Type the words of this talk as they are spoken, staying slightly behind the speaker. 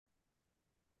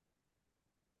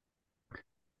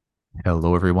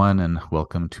Hello, everyone, and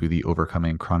welcome to the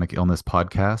Overcoming Chronic Illness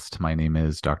podcast. My name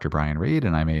is Dr. Brian Raid,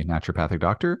 and I'm a naturopathic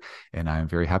doctor. And I'm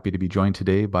very happy to be joined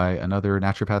today by another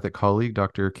naturopathic colleague,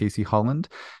 Dr. Kasey Holland.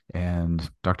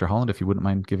 And Dr. Holland, if you wouldn't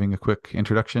mind giving a quick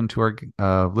introduction to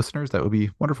our listeners, that would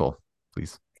be wonderful,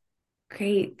 please.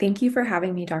 Great. Thank you for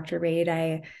having me, Dr. Raid.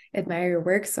 I admire your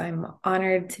work, so I'm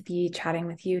honored to be chatting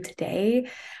with you today.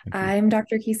 Thank you. I'm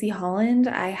Dr. Kasey Holland.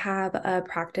 I have a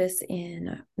practice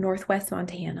in Northwest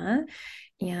Montana,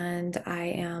 and I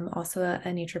am also a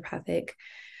naturopathic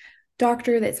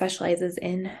doctor that specializes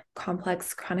in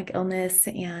complex chronic illness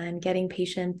and getting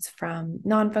patients from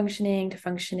non-functioning to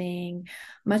functioning.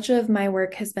 Much of my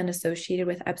work has been associated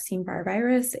with Epstein-Barr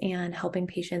virus and helping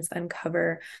patients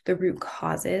uncover the root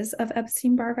causes of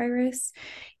Epstein-Barr virus.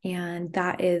 And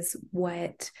that is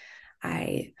what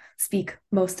I speak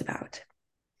most about.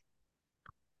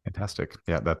 Fantastic.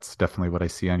 Yeah, that's definitely what I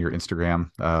see on your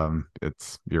Instagram.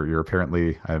 It's you're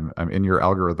apparently I'm in your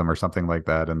algorithm or something like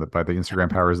that, and by the Instagram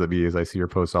powers that be, as I see your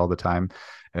posts all the time.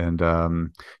 And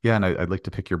yeah, and I'd like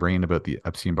to pick your brain about the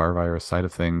Epstein-Barr virus side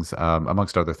of things,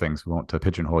 amongst other things. We won't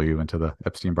pigeonhole you into the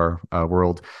Epstein-Barr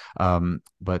world.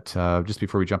 But just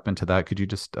before we jump into that, could you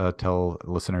just tell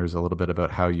listeners a little bit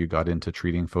about how you got into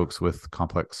treating folks with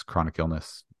complex chronic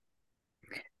illness?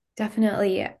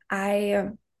 Definitely.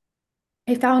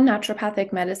 I found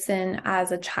naturopathic medicine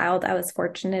as a child. I was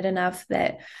fortunate enough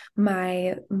that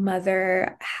my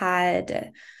mother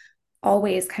had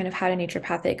always kind of had a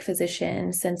naturopathic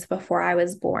physician since before I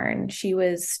was born. She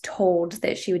was told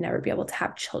that she would never be able to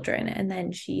have children. And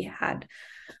then she had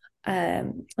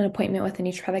an appointment with a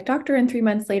naturopathic doctor, and 3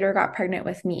 months later got pregnant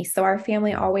with me. So our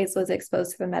family always was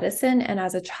exposed to the medicine. And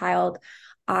as a child,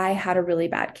 I had a really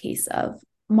bad case of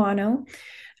mono.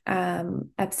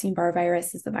 Epstein-Barr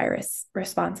virus is the virus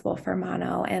responsible for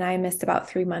mono. And I missed about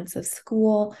 3 months of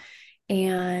school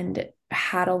and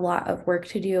had a lot of work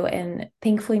to do. And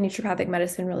thankfully, naturopathic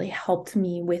medicine really helped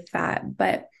me with that.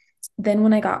 But then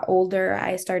when I got older,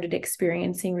 I started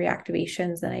experiencing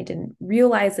reactivations, and I didn't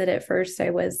realize it at first.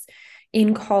 I was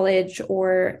in college,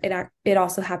 or it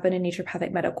also happened in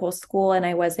naturopathic medical school, and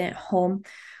I wasn't home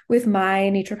with my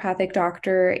naturopathic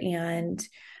doctor, and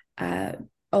uh,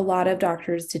 a lot of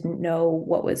doctors didn't know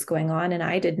what was going on, and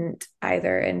I didn't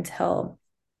either until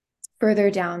further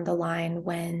down the line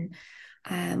when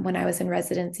I was in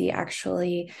residency,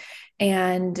 actually.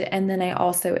 And then I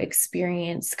also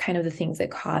experienced kind of the things that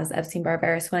cause Epstein-Barr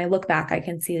virus. When I look back, I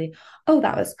can see, oh,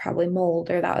 that was probably mold,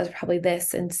 or that was probably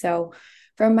this. And so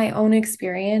from my own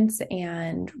experience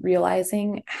and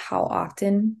realizing how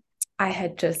often I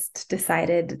had just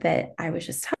decided that I was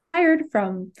just tired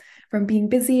from being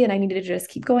busy, and I needed to just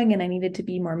keep going, and I needed to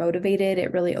be more motivated.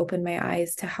 It really opened my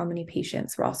eyes to how many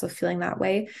patients were also feeling that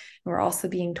way. And we're also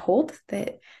being told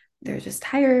that they're just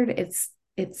tired.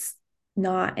 It's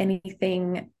not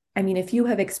anything. I mean, if you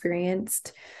have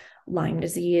experienced Lyme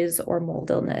disease or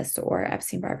mold illness or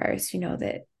Epstein-Barr virus, you know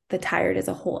that the tired is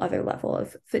a whole other level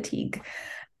of fatigue.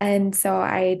 And so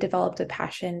I developed a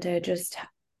passion to just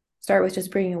start with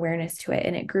just bringing awareness to it.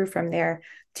 And it grew from there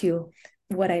to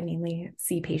what I mainly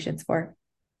see patients for.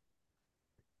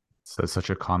 So it's such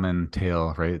a common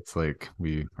tale, right? It's like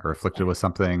we are afflicted with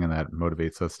something, and that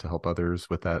motivates us to help others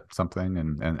with that something,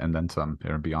 and then some,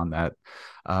 beyond that.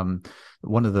 Um,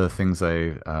 One of the things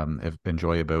I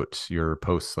enjoy about your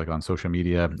posts, like on social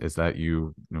media, is that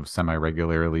you semi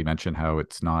regularly mention how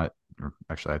it's not. Or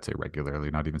actually, I'd say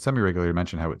regularly, not even semi-regularly,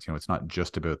 mention how it's not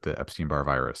just about the Epstein-Barr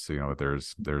virus.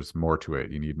 There's more to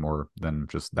it. You need more than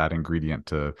just that ingredient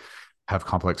to have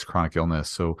complex chronic illness.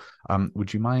 So,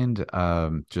 would you mind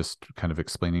just kind of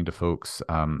explaining to folks,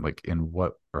 like in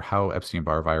what or how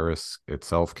Epstein-Barr virus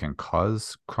itself can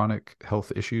cause chronic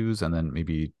health issues, and then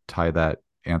maybe tie that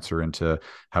answer into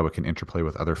how it can interplay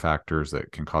with other factors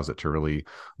that can cause it to really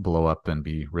blow up and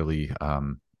be really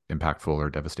impactful or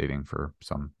devastating for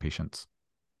some patients?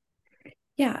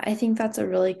 Yeah, I think that's a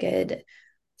really good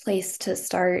place to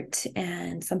start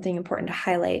and something important to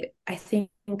highlight. I think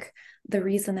the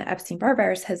reason that Epstein-Barr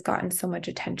virus has gotten so much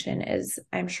attention is,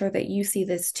 I'm sure that you see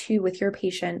this too with your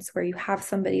patients, where you have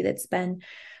somebody that's been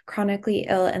chronically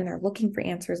ill and they're looking for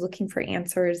answers.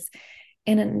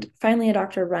 And finally, a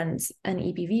doctor runs an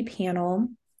EBV panel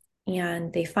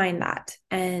and they find that.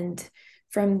 And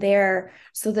from there,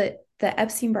 so that the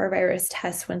Epstein-Barr virus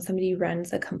test, when somebody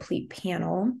runs a complete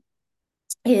panel,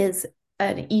 is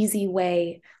an easy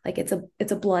way. Like it's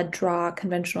a blood draw.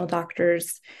 Conventional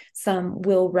doctors, some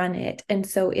will run it, and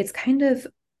so it's kind of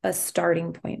a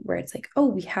starting point where it's like, oh,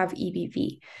 we have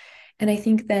EBV. And I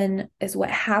think then is what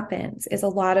happens is a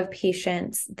lot of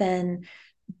patients then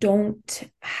don't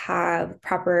have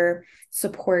proper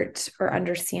support or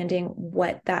understanding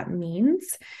what that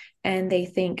means. And they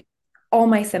think all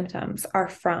my symptoms are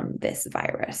from this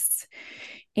virus.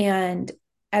 And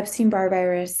Epstein-Barr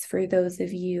virus, for those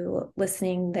of you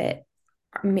listening that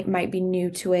might be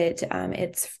new to it,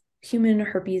 it's human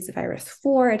herpes virus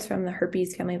 4. It's from the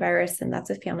herpes family virus, and that's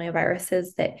a family of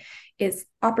viruses that is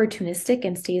opportunistic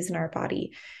and stays in our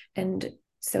body. And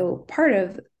so part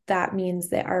of that means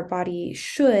that our body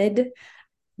should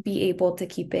be able to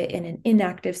keep it in an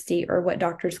inactive state, or what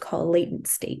doctors call a latent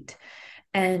state.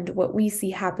 And what we see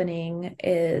happening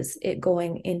is it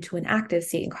going into an active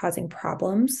state and causing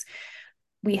problems.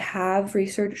 We have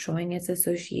research showing its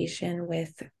association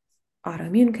with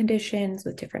autoimmune conditions,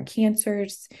 with different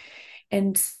cancers.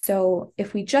 And so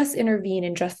if we just intervene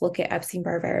and just look at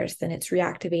Epstein-Barr virus, then it's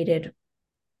reactivated.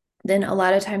 Then a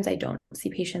lot of times I don't see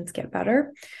patients get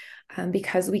better,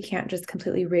 because we can't just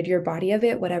completely rid your body of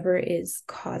it. Whatever is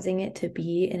causing it to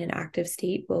be in an active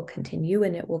state will continue,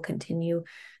 and it will continue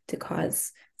to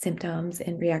cause symptoms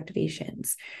and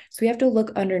reactivations. So we have to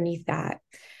look underneath that.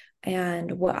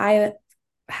 And what I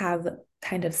have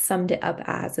kind of summed it up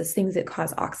as is things that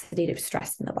cause oxidative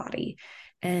stress in the body.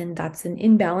 And that's an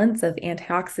imbalance of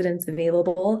antioxidants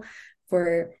available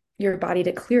for your body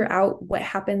to clear out what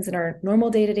happens in our normal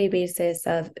day-to-day basis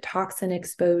of toxin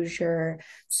exposure,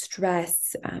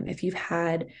 stress, if you've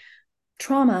had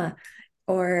trauma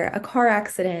or a car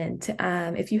accident,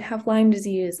 if you have Lyme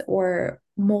disease or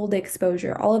mold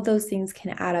exposure, all of those things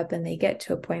can add up, and they get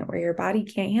to a point where your body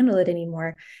can't handle it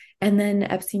anymore. And then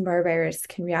Epstein-Barr virus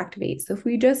can reactivate. So if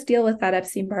we just deal with that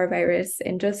Epstein-Barr virus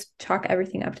and just chalk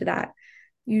everything up to that,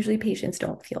 usually patients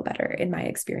don't feel better, in my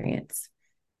experience.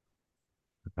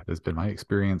 That has been my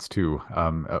experience too.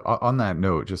 On that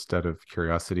note, just out of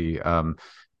curiosity,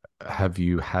 have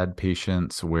you had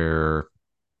patients where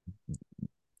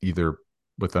either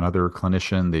with another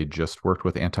clinician, they just worked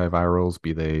with antivirals,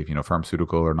 be they,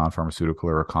 pharmaceutical or non-pharmaceutical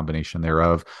or a combination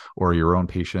thereof, or your own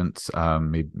patients,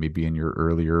 maybe in your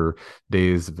earlier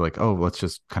days of like, oh, let's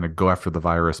just kind of go after the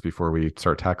virus before we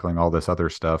start tackling all this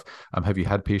other stuff. Have you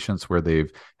had patients where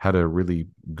they've had a really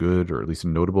good or at least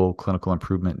notable clinical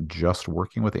improvement just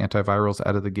working with antivirals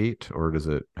out of the gate, or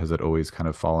has it always kind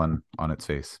of fallen on its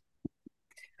face?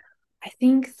 I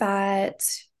think that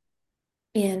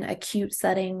in acute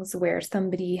settings where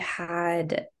somebody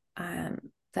had the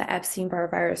Epstein-Barr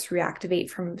virus reactivate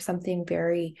from something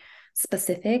very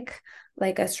specific,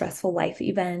 like a stressful life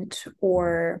event,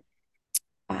 or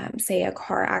say a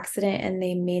car accident, and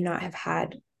they may not have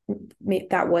had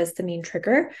that was the main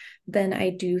trigger, then I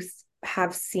do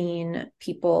have seen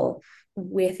people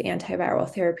with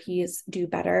antiviral therapies do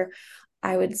better.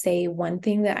 I would say one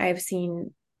thing that I've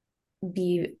seen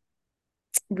be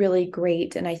really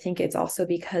great, and I think it's also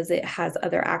because it has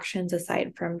other actions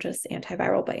aside from just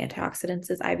antiviral but antioxidants,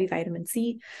 is IV vitamin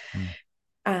C.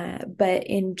 Mm. But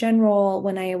in general,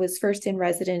 when I was first in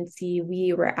residency,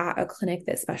 we were at a clinic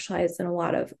that specialized in a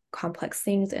lot of complex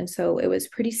things, and so it was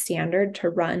pretty standard to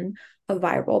run a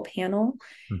viral panel.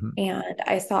 Mm-hmm. And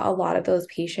I saw a lot of those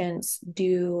patients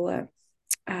do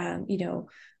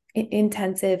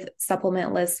intensive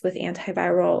supplement lists with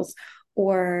antivirals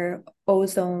or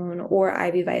ozone or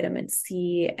IV vitamin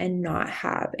C and not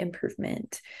have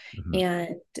improvement. Mm-hmm.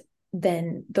 And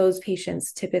then those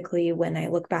patients, typically, when I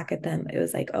look back at them, it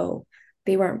was like, oh,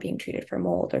 they weren't being treated for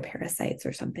mold or parasites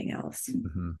or something else.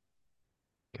 Mm-hmm.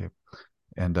 Okay.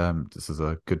 And this is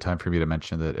a good time for me to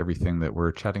mention that everything that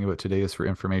we're chatting about today is for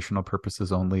informational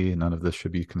purposes only. None of this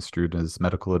should be construed as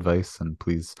medical advice. And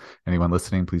please, anyone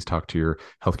listening, please talk to your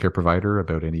healthcare provider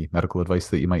about any medical advice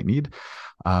that you might need.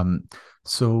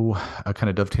 So kind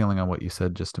of dovetailing on what you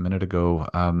said just a minute ago.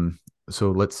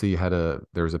 So let's say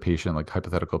there was a patient, like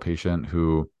hypothetical patient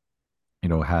who,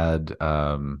 had,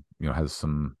 has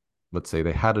some, let's say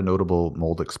they had a notable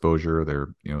mold exposure. They're,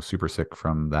 super sick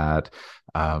from that.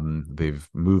 They've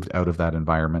moved out of that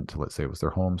environment to, let's say it was their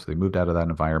home. So they moved out of that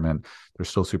environment. They're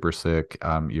still super sick.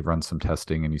 You've run some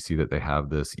testing and you see that they have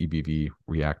this EBV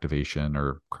reactivation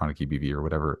or chronic EBV or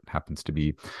whatever it happens to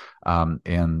be.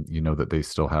 And you know that they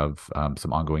still have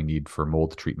some ongoing need for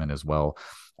mold treatment as well.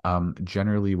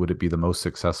 Generally, would it be the most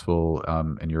successful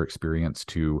in your experience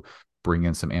to bring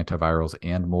in some antivirals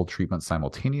and mold treatment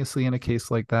simultaneously in a case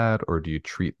like that? Or do you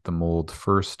treat the mold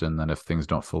first, and then if things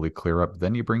don't fully clear up,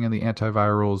 then you bring in the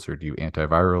antivirals? Or do you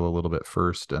antiviral a little bit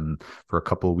first and for a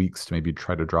couple of weeks to maybe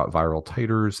try to drop viral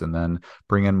titers and then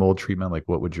bring in mold treatment? Like,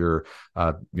 what would your,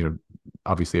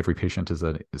 obviously every patient is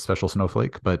a special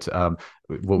snowflake, but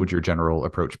what would your general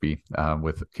approach be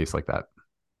with a case like that?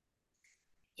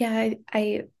 Yeah,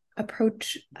 I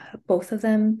approach both of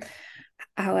them.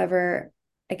 However,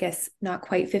 I guess not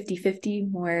quite 50-50,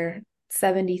 more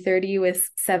 70-30, with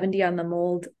 70 on the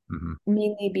mold, Hmm.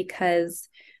 mainly because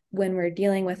when we're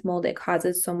dealing with mold, it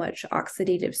causes so much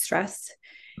oxidative stress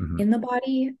Hmm. in the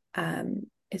body.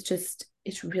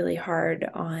 It's really hard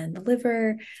on the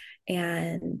liver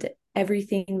and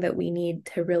everything that we need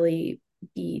to really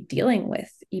be dealing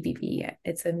with EBV.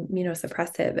 It's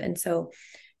immunosuppressive. And so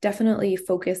definitely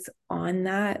focus on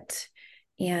that.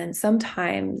 And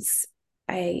sometimes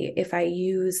if I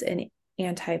use an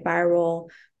antiviral,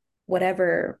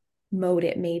 whatever mode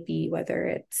it may be, whether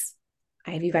it's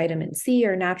IV vitamin C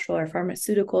or natural or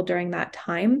pharmaceutical during that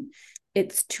time,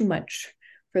 it's too much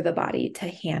for the body to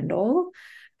handle.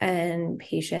 And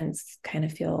patients kind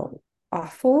of feel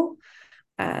awful.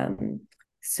 Um,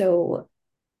 so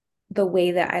the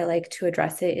way that I like to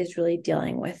address it is really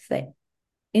dealing with the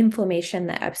inflammation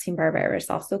that Epstein-Barr virus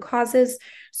also causes,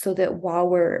 so that while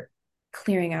we're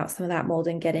clearing out some of that mold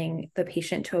and getting the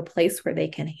patient to a place where they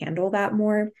can handle that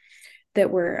more, that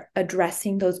we're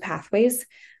addressing those pathways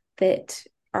that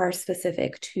are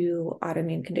specific to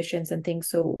autoimmune conditions and things,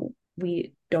 so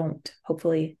we don't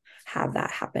hopefully have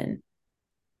that happen.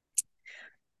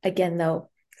 Again, though,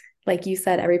 like you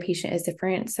said, every patient is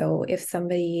different. So if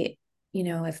somebody,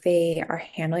 if they are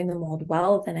handling the mold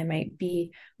well, then I might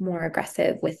be more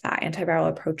aggressive with that antiviral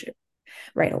approach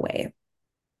right away.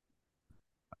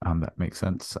 That makes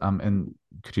sense. And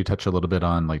could you touch a little bit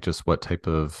on like just what type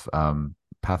of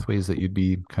pathways that you'd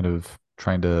be kind of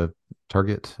trying to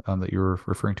target that you were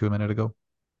referring to a minute ago?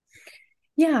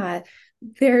 Yeah,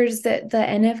 there's the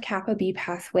NF kappa B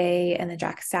pathway and the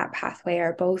JAK-STAT pathway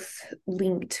are both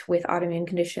linked with autoimmune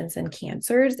conditions and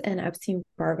cancers, and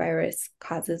Epstein-Barr virus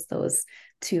causes those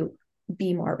to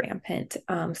be more rampant.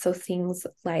 So things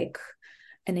like,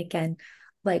 and again,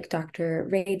 like Dr.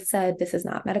 Raid said, this is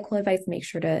not medical advice. Make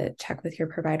sure to check with your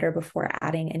provider before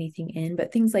adding anything in.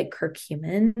 But things like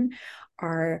curcumin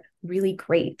are really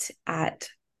great at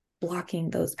blocking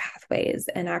those pathways.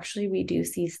 And actually, we do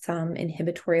see some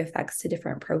inhibitory effects to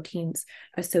different proteins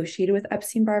associated with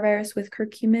Epstein-Barr virus with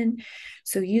curcumin.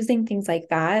 So using things like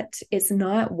that is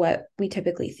not what we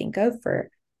typically think of for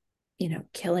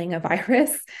killing a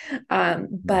virus, Yeah.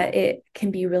 but it can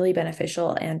be really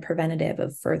beneficial and preventative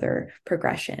of further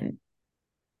progression.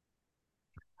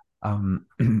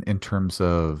 In terms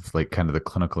of like kind of the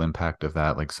clinical impact of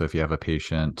that, like so if you have a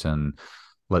patient and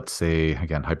let's say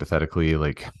again hypothetically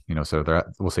like so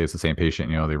we'll say it's the same patient,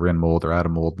 they were in mold, they're out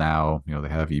of mold now, they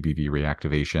have EBV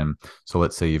reactivation. So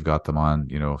let's say you've got them on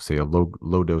say a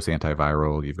low dose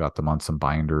antiviral, you've got them on some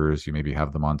binders, you maybe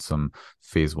have them on some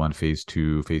phase 1, phase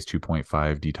 2, phase 2.5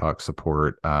 detox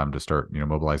support, to start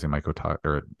mobilizing mycotox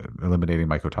or eliminating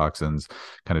mycotoxins,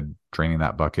 kind of draining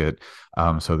that bucket,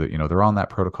 so that they're on that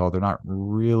protocol. They're not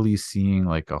really seeing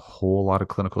like a whole lot of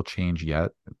clinical change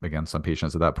yet. Again, some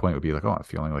patients at that point would be like, oh, I'm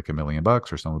feeling like $1 million, or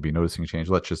someone would be noticing change.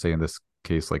 Let's just say in this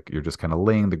case, like you're just kind of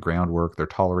laying the groundwork, they're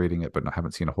tolerating it, but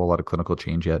haven't seen a whole lot of clinical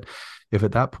change yet. If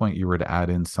at that point you were to add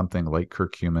in something like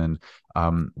curcumin,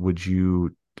 would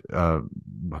you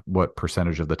what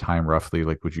percentage of the time roughly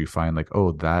like would you find like,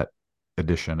 oh, that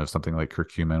addition of something like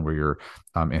curcumin where you're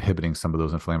inhibiting some of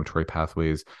those inflammatory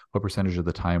pathways, what percentage of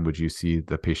the time would you see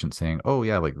the patient saying, oh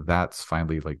yeah, like that's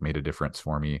finally like made a difference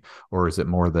for me? Or is it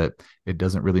more that it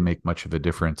doesn't really make much of a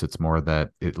difference, it's more that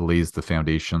it lays the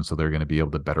foundation so they're going to be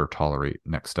able to better tolerate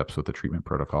next steps with the treatment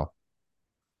protocol?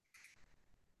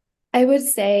 I would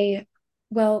say,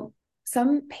 well,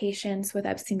 some patients with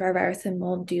Epstein-Barr virus and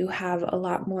mold do have a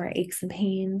lot more aches and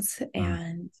pains Mm,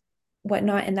 and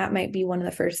whatnot. And that might be one of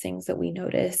the first things that we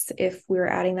notice if we're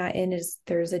adding that in, is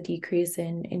there's a decrease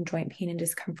in joint pain and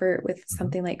discomfort with mhm.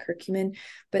 something like curcumin.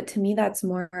 But to me, that's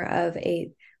more of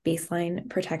a baseline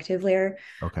protective layer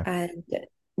Okay. and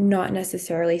not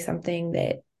necessarily something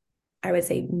that I would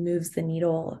say moves the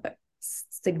needle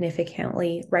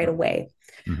significantly right away.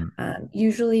 Mm-hmm.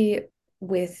 Usually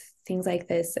with things like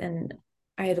this, and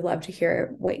I'd love to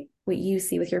hear what you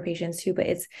see with your patients too, but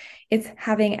it's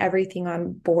having everything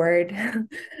on board.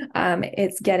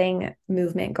 It's getting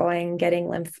movement going, getting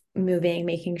lymph moving,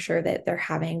 making sure that they're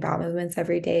having bowel movements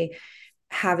every day,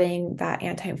 having that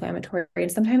anti-inflammatory.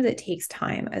 And sometimes it takes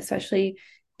time, especially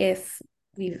if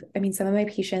some of my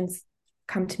patients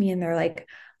come to me and they're like,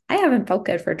 I haven't felt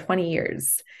good for 20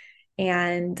 years.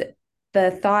 And the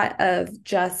thought of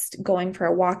just going for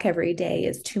a walk every day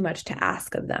is too much to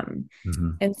ask of them. Mm-hmm.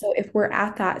 And so if we're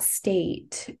at that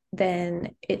state,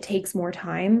 then it takes more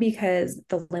time because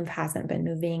the lymph hasn't been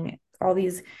moving. All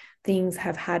these things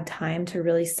have had time to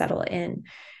really settle in.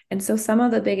 And so some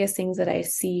of the biggest things that I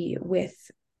see with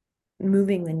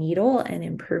moving the needle and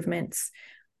improvements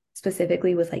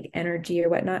specifically with like energy or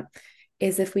whatnot,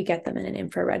 is if we get them in an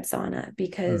infrared sauna, Mm,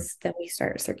 because then we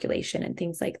start circulation and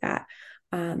things like that.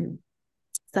 Um,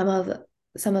 some of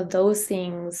some of those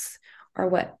things are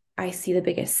what I see the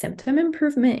biggest symptom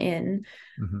improvement in,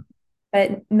 mm-hmm,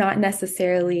 but not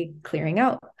necessarily clearing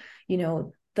out,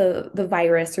 the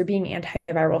virus or being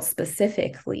antiviral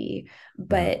specifically. mm-hmm,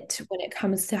 But when it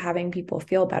comes to having people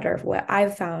feel better, what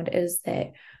I've found is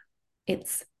that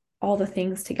it's all the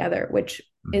things together, which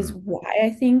mm-hmm, is why I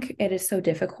think it is so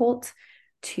difficult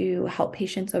to help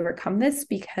patients overcome this,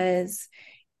 because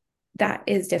that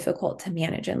is difficult to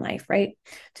manage in life, right?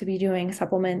 To be doing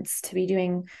supplements, to be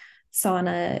doing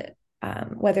sauna,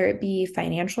 whether it be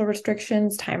financial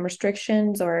restrictions, time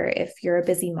restrictions, or if you're a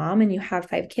busy mom and you have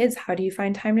 5 kids, how do you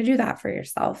find time to do that for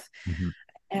yourself? mm-hmm.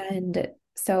 And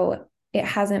so it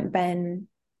hasn't been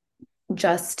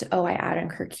just, oh, I add in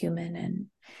curcumin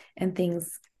and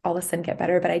things all of a sudden get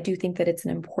better. But I do think that it's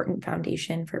an important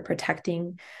foundation for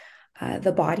protecting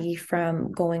the body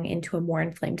from going into a more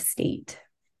inflamed state.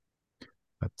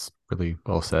 That's really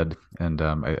well said. And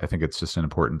I think it's just an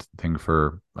important thing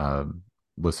for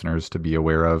listeners to be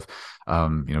aware of.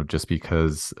 Just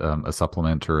because a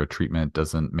supplement or a treatment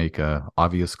doesn't make a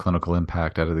obvious clinical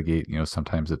impact out of the gate,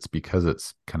 sometimes it's because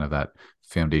it's kind of that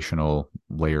foundational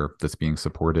layer that's being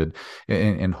supported.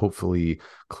 And hopefully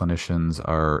clinicians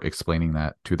are explaining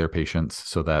that to their patients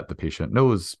so that the patient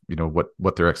knows,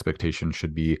 what their expectations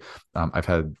should be. I've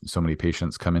had so many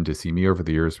patients come in to see me over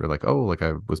the years who are like, oh, like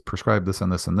I was prescribed this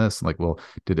and this and this. And like, well,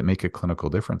 did it make a clinical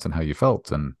difference in how you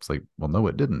felt? And it's like, well, no,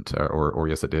 it didn't, or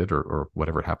yes, it did, or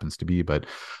whatever it happens to be. But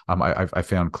I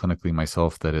found clinically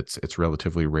myself that it's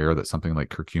relatively rare that something like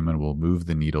curcumin will move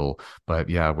the needle. But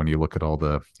yeah, when you look at all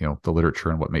the the literature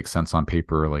and what makes sense on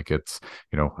paper, like it's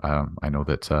I know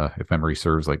that if memory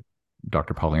serves, like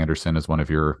Dr. Paul Anderson is one of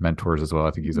your mentors as well.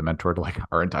 I think he's a mentor to like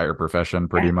our entire profession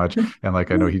pretty Yeah. much. And like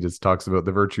I know he just talks about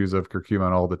the virtues of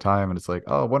curcumin all the time. And it's like,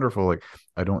 oh, wonderful. Like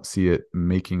I don't see it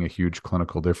making a huge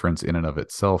clinical difference in and of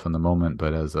itself in the moment,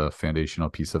 but as a foundational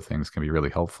piece of things can be really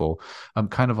helpful.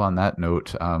 Kind of on that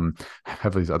note, I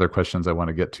have these other questions I want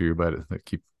to get to, but they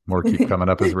keep coming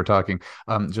up as we're talking.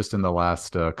 Just in the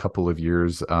last couple of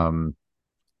years,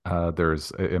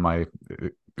 there's in my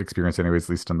experience anyways, at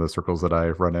least in the circles that I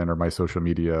run in or my social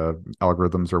media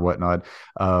algorithms or whatnot,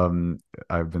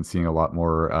 I've been seeing a lot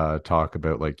more talk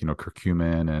about like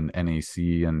curcumin and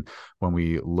NAC. And when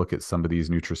we look at some of these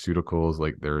nutraceuticals,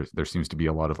 like there seems to be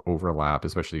a lot of overlap,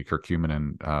 especially curcumin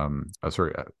and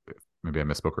maybe I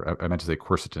misspoke. I meant to say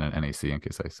quercetin and NAC in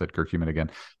case I said curcumin again.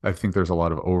 I think there's a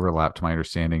lot of overlap to my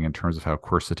understanding in terms of how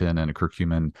quercetin and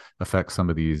curcumin affect some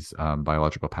of these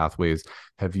biological pathways.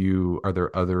 Are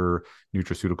there other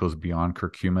nutraceuticals beyond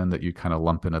curcumin that you kind of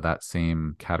lump into that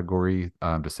same category,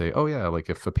 to say, oh yeah, like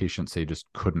if a patient say just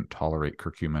couldn't tolerate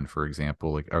curcumin, for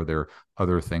example, like are there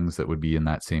other things that would be in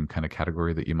that same kind of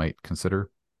category that you might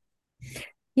consider?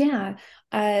 Yeah.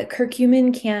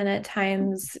 Curcumin can at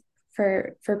times,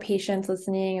 for patients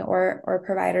listening, or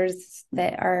providers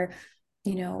that are,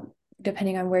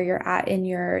 depending on where you're at in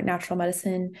your natural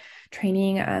medicine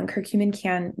training, curcumin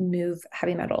can move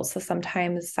heavy metals. So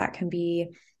sometimes that can be,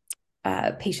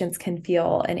 patients can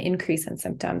feel an increase in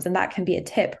symptoms, and that can be a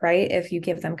tip, right? If you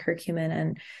give them curcumin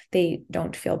and they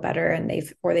don't feel better and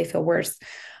they feel worse.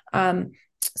 Um,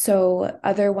 so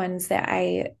other ones that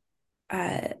I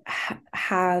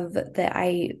have that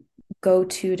I go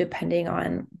to depending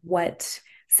on what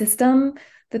system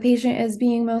the patient is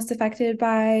being most affected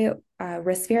by,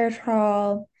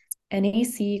 resveratrol,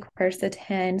 NAC,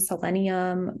 quercetin,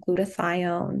 selenium,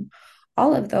 glutathione,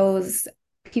 all of those.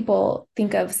 People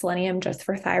think of selenium just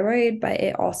for thyroid, but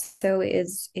it also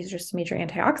is just a major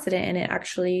antioxidant, and it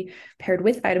actually paired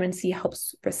with vitamin C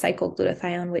helps recycle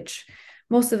glutathione, which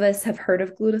most of us have heard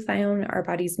of glutathione, our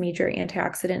body's major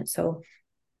antioxidant. So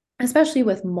especially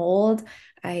with mold,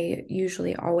 I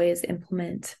usually always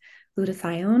implement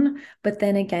glutathione. But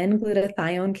then again,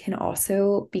 glutathione can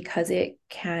also, because it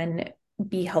can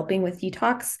be helping with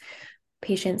detox,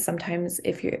 patients sometimes,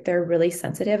 if they're really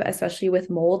sensitive, especially with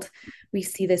mold, we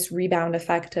see this rebound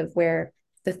effect of where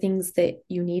the things that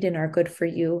you need and are good for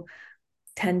you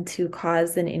tend to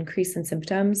cause an increase in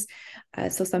symptoms.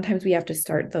 So sometimes we have to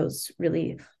start those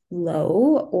really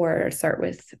low or start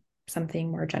with something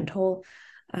more gentle.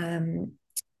 Um,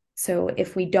 so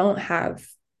if we don't have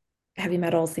heavy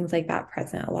metals, things like that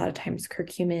present, a lot of times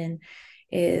curcumin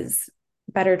is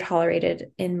better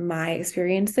tolerated in my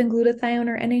experience than glutathione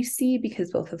or NAC,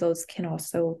 because both of those can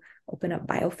also open up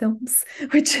biofilms,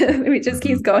 which just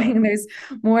keeps Mm-hmm. going. And there's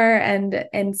more,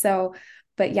 and so,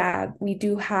 but yeah, we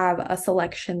do have a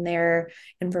selection there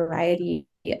and variety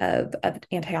of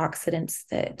antioxidants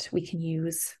that we can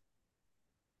use.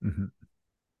 Mhm.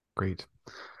 Great.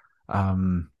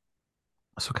 Um,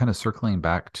 So kind of circling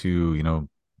back to,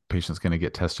 patients going to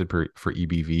get tested for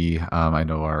EBV. I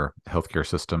know our healthcare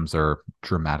systems are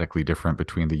dramatically different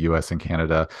between the US and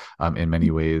Canada in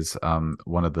many ways.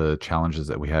 One of the challenges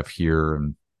that we have here,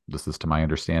 and this is to my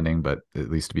understanding, but at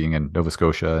least being in Nova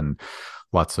Scotia and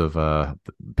lots of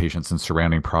patients in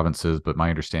surrounding provinces. But my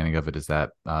understanding of it is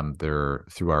that they're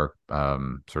through our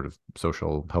sort of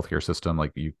social healthcare system,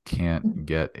 like you can't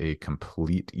get a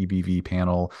complete EBV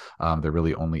panel. They're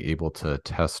really only able to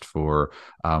test for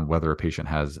whether a patient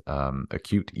has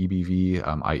acute EBV,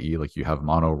 i.e., like you have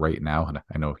mono right now. And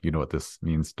I know you know what this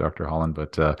means, Dr. Holland,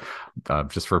 but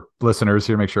just for listeners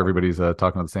here, make sure everybody's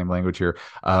talking the same language here.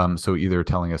 So either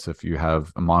telling us if you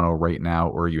have mono right now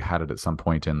or you had it at some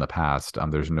point in the past.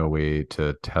 There's no way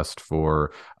to test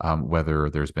for whether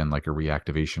there's been like a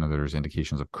reactivation or there's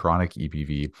indications of chronic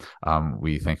EBV.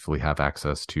 We thankfully have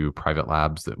access to private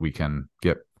labs that we can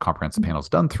get comprehensive panels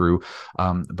done through.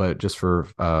 But just for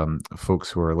folks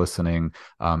who are listening,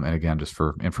 and again, just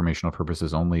for informational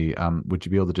purposes only, would you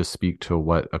be able to just speak to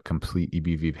what a complete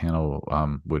EBV panel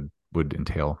would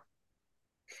entail?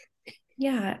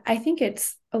 Yeah, I think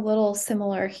it's a little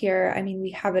similar here. I mean,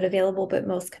 we have it available, but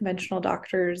most conventional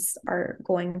doctors are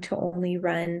going to only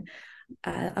run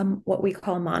what we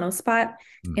call a monospot,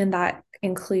 Mm. and that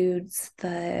includes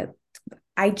the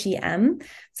IgM.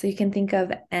 So you can think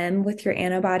of M with your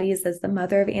antibodies as the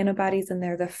mother of antibodies, and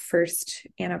they're the first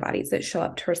antibodies that show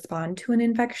up to respond to an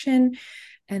infection.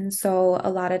 And so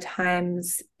a lot of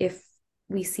times, if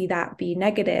we see that be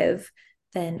negative,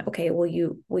 then okay, well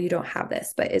you don't have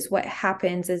this. But is what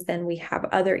happens is then we have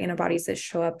other antibodies that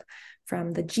show up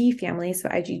from the G family, so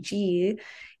IgG,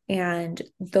 and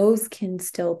those can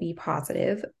still be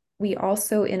positive. We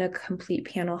also, in a complete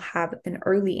panel, have an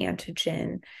early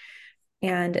antigen,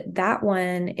 and that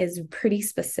one is pretty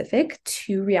specific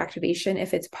to reactivation.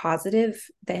 If it's positive,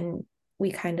 then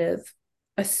we kind of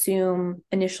assume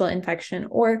initial infection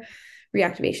or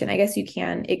reactivation. I guess it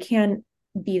can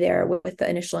be there with the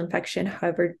initial infection.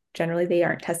 However, generally they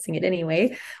aren't testing it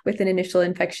anyway with an initial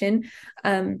infection.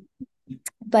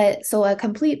 But so a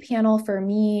complete panel for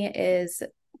me is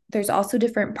there's also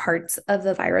different parts of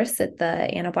the virus that the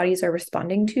antibodies are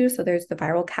responding to. So there's the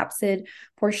viral capsid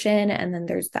portion, and then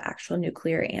there's the actual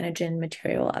nuclear antigen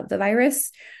material of the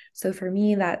virus. So for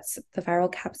me, that's the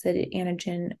viral capsid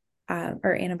antigen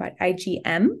or antibody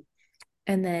IgM.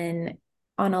 And then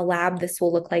on a lab, this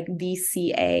will look like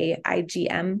VCA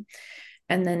IgM,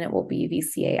 and then it will be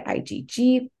VCA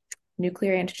IgG,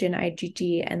 nuclear antigen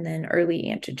IgG, and then early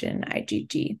antigen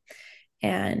IgG.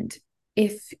 And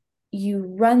if you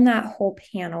run that whole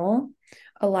panel,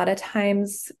 a lot of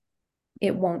times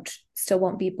it won't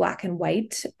be black and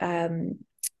white.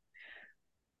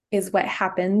 Is what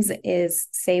happens is,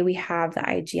 say we have the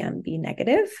IgM be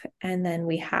negative, and then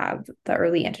we have the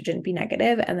early antigen be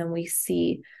negative, and then we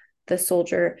see the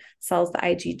soldier cells, the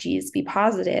IgGs, be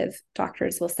positive.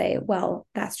 Doctors will say, well,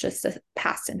 that's just a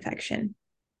past infection.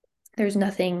 There's no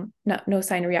sign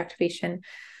of reactivation.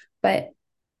 But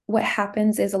what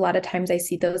happens is a lot of times I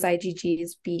see those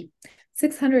IgGs be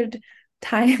 600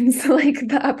 times like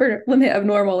the upper limit of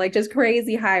normal, like just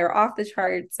crazy high or off the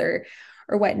charts or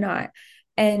whatnot.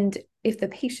 And if the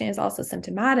patient is also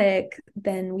symptomatic,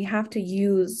 then we have to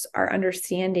use our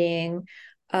understanding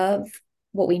of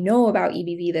what we know about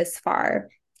EBV this far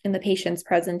in the patient's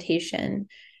presentation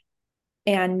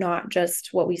and not just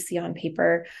what we see on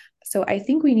paper. So I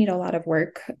think we need a lot of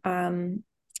work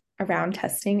around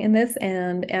testing in this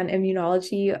and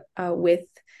immunology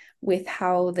with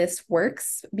how this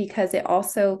works, because it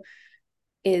also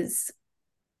is,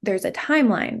 there's a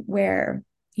timeline where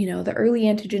the early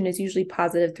antigen is usually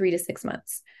positive 3 to 6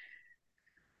 months.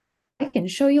 I can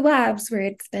show you labs where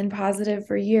it's been positive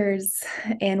for years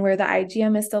and where the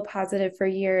IgM is still positive for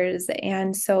years.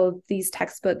 And so these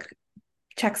textbook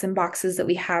checks and boxes that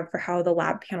we have for how the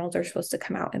lab panels are supposed to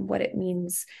come out and what it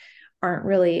means aren't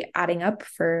really adding up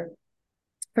for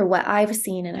what I've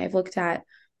seen. And I've looked at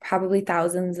probably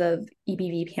thousands of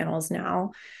EBV panels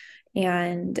now.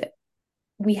 And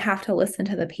we have to listen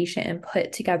to the patient and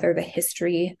put together the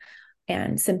history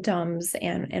and symptoms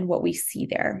and what we see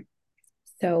there.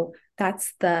 So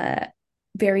that's the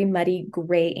very muddy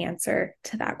gray answer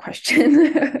to that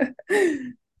question. Can't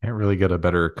really get a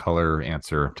better color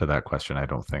answer to that question. I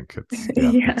don't think it's, yeah,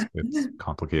 Yeah. it's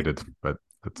complicated, but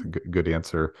That's a good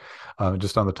answer.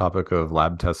 Just on the topic of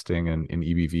lab testing and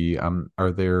EBV,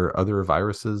 are there other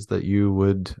viruses that you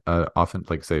would often,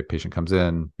 like say a patient comes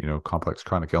in, complex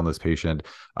chronic illness patient,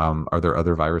 are there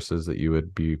other viruses that you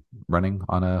would be running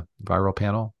on a viral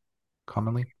panel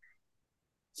commonly?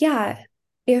 Yeah,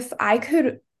 if I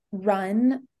could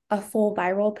run a full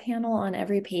viral panel on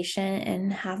every patient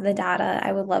and have the data,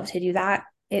 I would love to do that.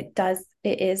 It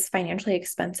is financially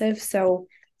expensive. So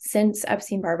since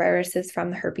Epstein-Barr virus is from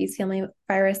the herpes family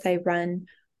virus, I run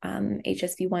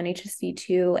HSV1,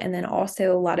 HSV2, and then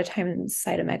also a lot of times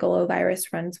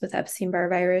cytomegalovirus runs with Epstein-Barr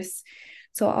virus.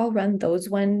 So I'll run those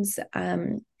ones.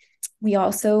 We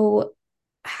also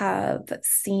have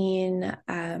seen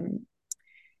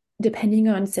depending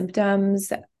on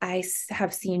symptoms, I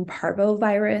have seen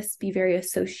parvovirus be very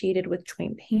associated with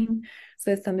joint pain. So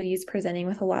if somebody is presenting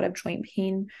with a lot of joint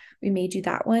pain, we may do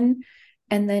that one.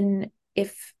 And then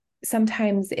if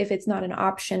sometimes if it's not an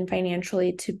option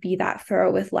financially to be that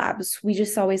thorough with labs, we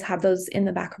just always have those in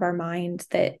the back of our mind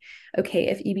that, okay,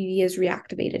 if EBV is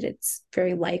reactivated, it's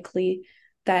very likely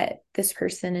that this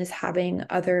person is having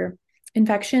other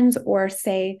infections, or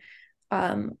say,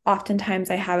 oftentimes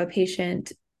I have a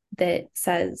patient that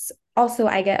says, also,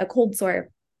 I get a cold sore,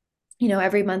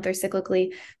 every month or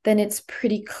cyclically, then it's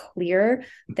pretty clear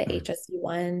that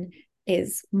HSV1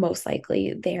 is most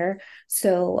likely there.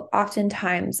 So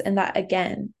oftentimes, and that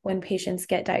again, when patients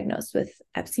get diagnosed with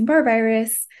Epstein-Barr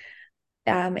virus,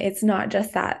 it's not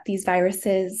just that these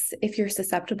viruses, if you're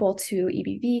susceptible to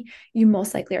EBV, you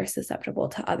most likely are susceptible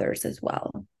to others as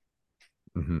well.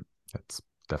 Mm-hmm. That's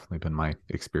definitely been my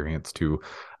experience too.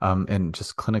 And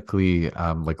just clinically,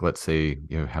 like let's say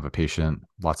you have a patient,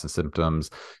 lots of symptoms,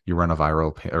 you run a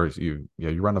you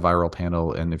run a viral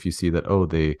panel, and if you see that, oh,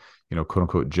 they, quote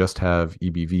unquote, just have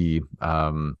EBV,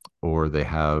 or they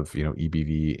have,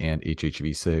 EBV and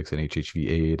HHV6 and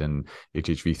HHV8 and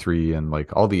HHV3 and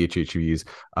like all the HHVs,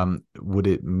 would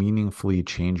it meaningfully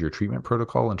change your treatment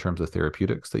protocol in terms of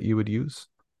therapeutics that you would use?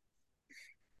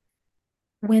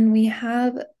 When we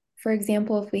have, for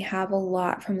example, if we have a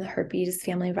lot from the herpes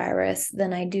family virus,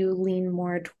 then I do lean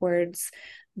more towards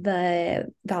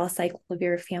the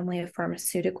valacyclovir family of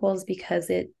pharmaceuticals because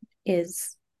it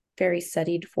is very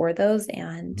studied for those,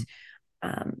 and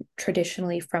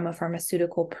traditionally from a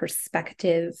pharmaceutical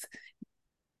perspective,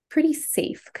 pretty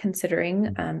safe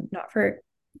considering not for,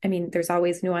 I mean, there's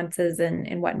always nuances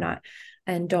and whatnot,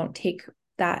 and don't take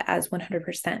that as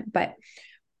 100%, but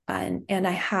and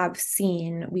I have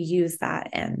seen we use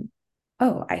that and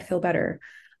oh, I feel better.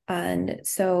 And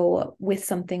so with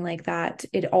something like that,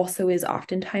 it also is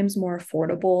oftentimes more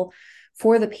affordable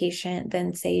for the patient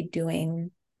than say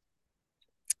doing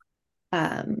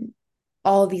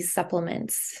all these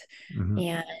supplements Mm-hmm.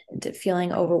 and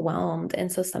feeling overwhelmed.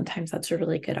 And so sometimes that's a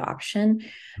really good option.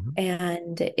 Mm-hmm.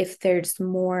 And if there's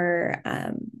more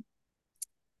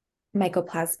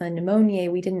Mycoplasma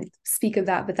pneumoniae, we didn't speak of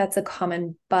that, but that's a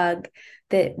common bug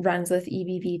that runs with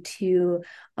EBV2.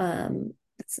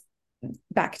 It's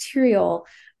bacterial,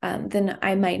 then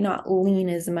I might not lean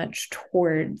as much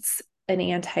towards an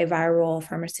antiviral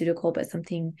pharmaceutical, but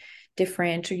something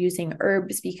different, or using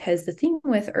herbs, because the thing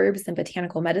with herbs and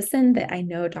botanical medicine that I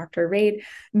know Dr. Raid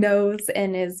knows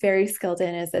and is very skilled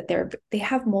in is that they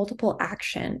have multiple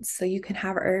actions. So you can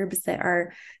have herbs that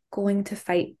are going to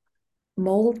fight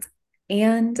mold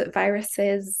and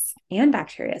viruses and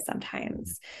bacteria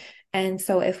sometimes. And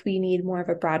so if we need more of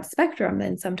a broad spectrum,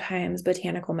 then sometimes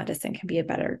botanical medicine can be a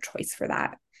better choice for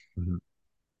that. Mm-hmm.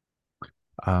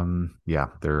 Yeah,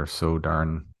 they're so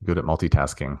darn good at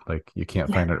multitasking. Like you can't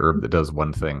Yeah. find an herb that does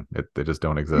one thing. They just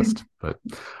don't exist. But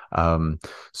um,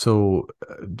 so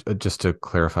just to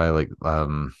clarify, like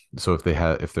so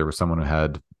if there was someone who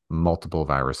had multiple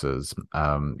viruses,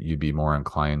 you'd be more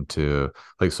inclined to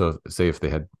like, so say if they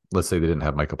had, let's say they didn't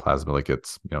have mycoplasma, like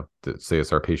it's, say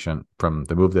it's our patient from,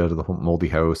 they moved out of the moldy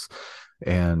house,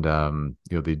 and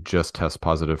they just test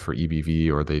positive for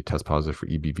EBV, or they test positive for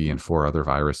EBV and four other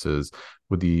viruses.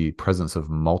 Would the presence of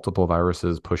multiple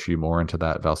viruses push you more into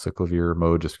that valciclovir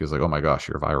mode, just because like, oh my gosh,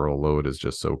 your viral load is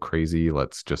just so crazy,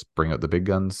 let's just bring out the big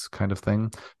guns kind of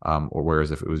thing? Or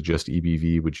whereas if it was just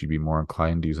EBV, would you be more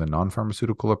inclined to use a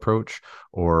non-pharmaceutical approach?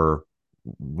 Or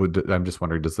I'm just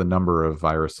wondering, does the number of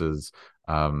viruses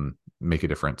make a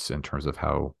difference in terms of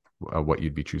how what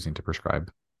you'd be choosing to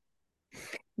prescribe?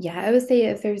 Yeah, I would say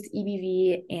if there's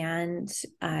EBV and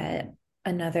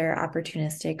another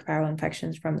opportunistic viral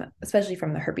infections especially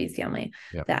from the herpes family,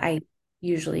 Yeah. that I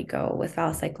usually go with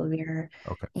valacyclovir.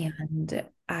 Okay. And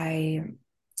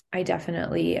I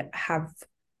definitely have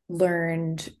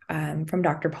learned from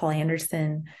Dr. Paul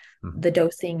Anderson Mhm. the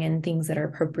dosing and things that are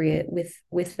appropriate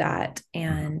with that. Mhm.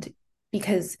 And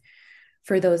because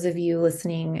for those of you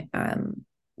listening,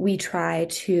 we try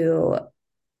to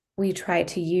we try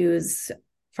to use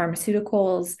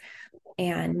pharmaceuticals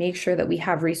and make sure that we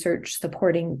have research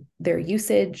supporting their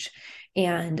usage.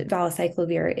 And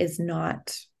valacyclovir is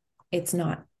not, it's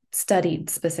not studied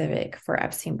specific for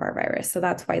Epstein-Barr virus. So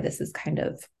that's why this is kind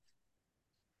of,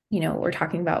 we're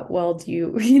talking about, well, do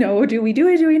you, do we do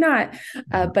it, do we not?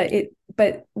 Mhm.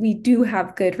 But we do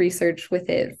have good research with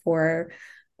it for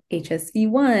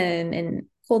HSV1 and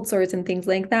cold sores and things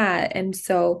like that. And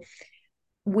so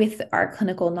with our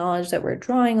clinical knowledge that we're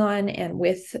drawing on and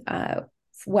with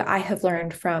what I have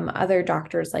learned from other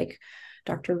doctors like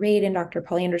Dr. Reid and Dr.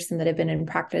 Paul Anderson that have been in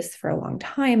practice for a long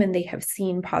time and they have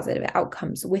seen positive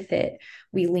outcomes with it,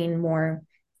 we lean more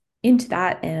into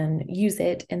that and use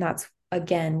it. And that's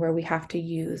again where we have to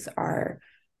use the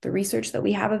research that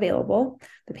we have available,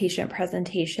 the patient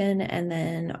presentation, and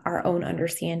then our own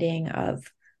understanding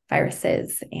of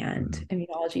viruses and Mhm.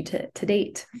 immunology to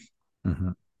date.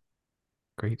 Mhm.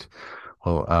 Great.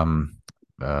 Well,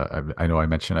 I know I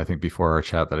mentioned, I think before our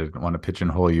chat that I didn't want to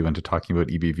pigeonhole you into talking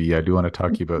about EBV. I do want to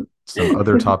talk to you about some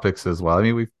other topics as well. I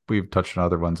mean, we've touched on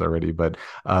other ones already, but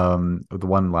the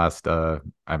one last, I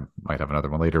might have another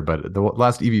one later, but the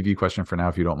last EBV question for now,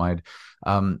 if you don't mind.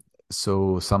 Um,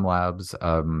 so some labs,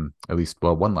 at least,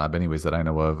 well, one lab anyways that I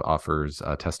know of offers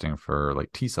testing for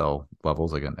like T cell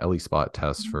levels, like an ELISpot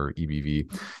test for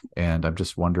EBV. And I'm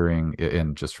just wondering,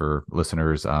 and just for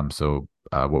listeners,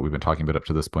 what we've been talking about up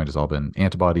to this point has all been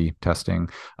antibody testing.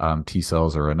 T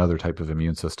cells are another type of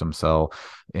immune system cell.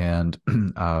 And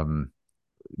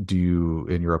do you,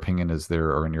 in your opinion, is there,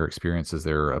 or in your experience, is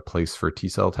there a place for T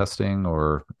cell testing,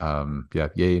 or yeah,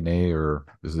 yay, nay, or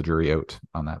is the jury out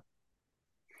on that?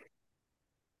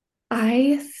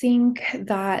 I think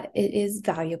that it is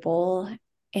valuable.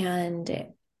 And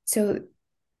so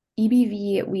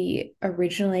EBV, we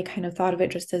originally kind of thought of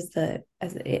it just as it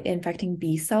infecting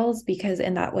B cells because,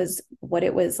 and that was what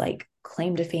it was like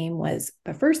claim to fame was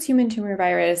the first human tumor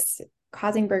virus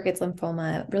causing Burkitt's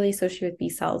lymphoma, really associated with B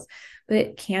cells, but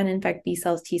it can infect B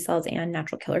cells, T cells, and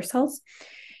natural killer cells.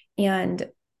 And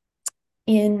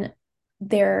in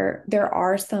there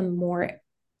are some more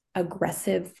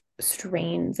aggressive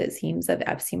strains, it seems, of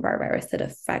Epstein-Barr virus that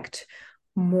affect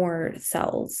more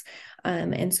cells.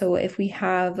 And so if we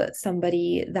have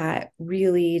somebody that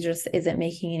really just isn't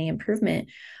making any improvement,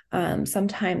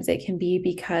 sometimes it can be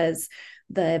because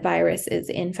the virus is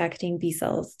infecting B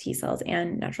cells, T cells,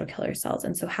 and natural killer cells.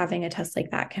 And so having a test like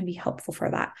that can be helpful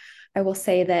for that. I will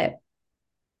say that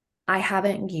I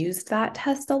haven't used that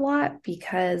test a lot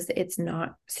because it's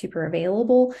not super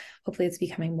available. Hopefully, it's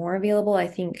becoming more available. I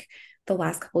think the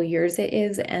last couple of years it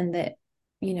is, and that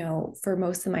for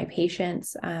most of my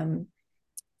patients,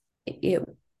 it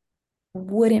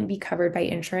wouldn't be covered by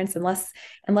insurance unless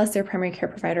their primary care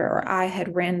provider or I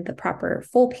had ran the proper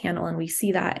full panel, and we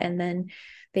see that, and then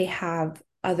they have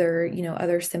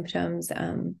other symptoms.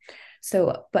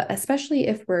 But especially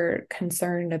if we're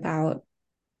concerned about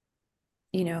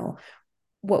you know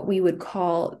what we would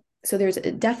call, so there's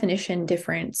a definition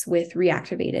difference with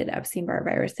reactivated Epstein-Barr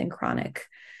virus and chronic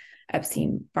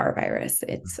Epstein-Barr virus.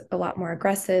 It's a lot more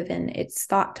aggressive and it's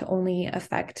thought to only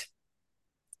affect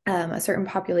a certain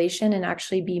population and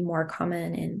actually be more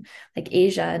common in like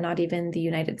Asia, not even the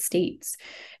United States.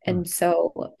 Mhm. And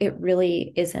so it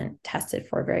really isn't tested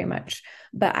for very much.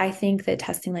 But I think that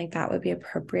testing like that would be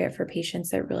appropriate for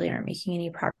patients that really aren't making any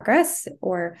progress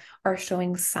or are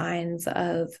showing signs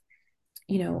of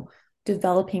you know,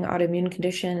 developing autoimmune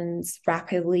conditions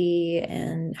rapidly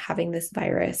and having this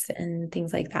virus and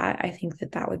things like that, I think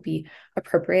that that would be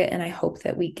appropriate. And I hope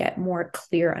that we get more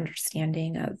clear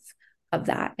understanding of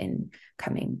that in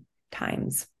coming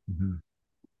times. Mhm.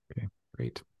 Okay,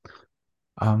 great.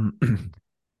 Um,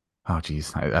 oh,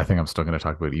 geez, I think I'm still going to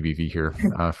talk about EBV here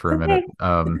for a minute.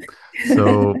 Okay.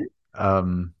 So,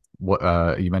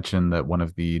 what you mentioned that one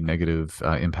of the negative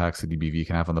impacts that EBV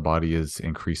can have on the body is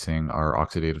increasing our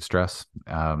oxidative stress.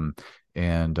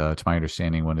 And to my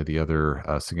understanding, one of the other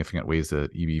significant ways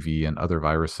that EBV and other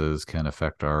viruses can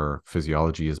affect our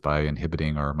physiology is by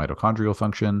inhibiting our mitochondrial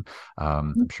function.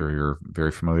 I'm sure you're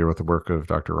very familiar with the work of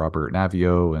Dr. Robert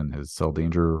Navio and his cell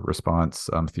danger response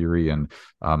theory, and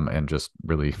just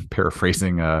really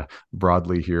paraphrasing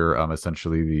broadly here,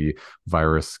 essentially the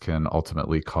virus can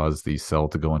ultimately cause the cell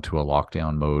to go into a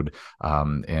lockdown mode,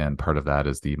 and part of that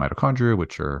is the mitochondria,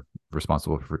 which are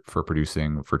responsible for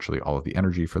producing virtually all of the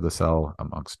energy for the cell,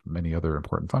 amongst many other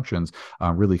important functions,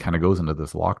 really kind of goes into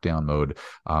this lockdown mode.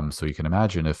 So you can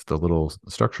imagine if the little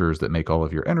structures that make all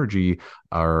of your energy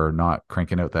are not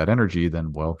cranking out that energy,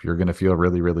 then, well, you're going to feel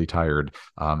really, really tired.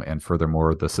 And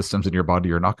furthermore, the systems in your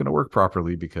body are not going to work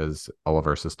properly because all of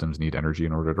our systems need energy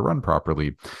in order to run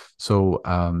properly. So,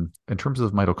 in terms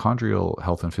of mitochondrial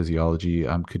health and physiology,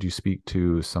 could you speak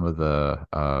to some of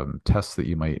the tests that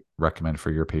you might recommend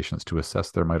for your patients to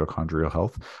assess their mitochondrial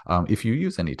health? If you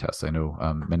use any tests, I know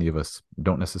many of us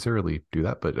don't necessarily do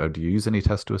that, but do you use any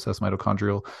tests to assess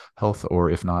mitochondrial health? Or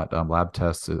if not, lab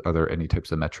tests, are there any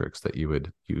types of metrics that you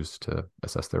would use to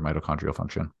assess their mitochondrial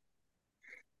function?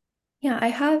 Yeah, I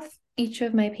have each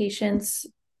of my patients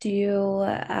do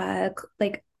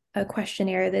like a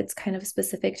questionnaire that's kind of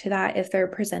specific to that if they're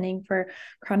presenting for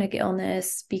chronic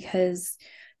illness, because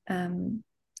um,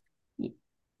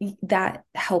 that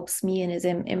helps me and is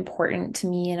important to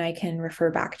me, and I can refer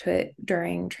back to it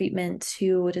during treatment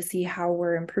to see how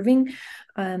we're improving.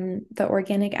 The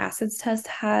organic acids test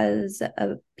has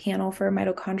a panel for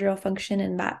mitochondrial function,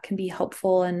 and that can be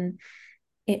helpful and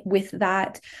with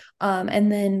that.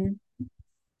 And then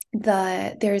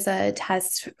there's a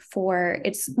test for,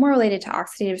 it's more related to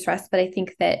oxidative stress, but I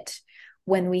think that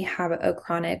when we have a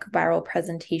chronic viral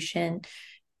presentation,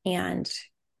 and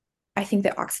I think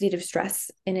that oxidative stress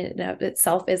in and of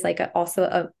itself is like also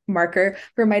a marker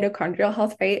for mitochondrial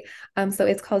health, right? So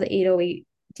it's called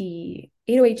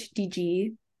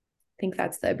 808DG. I think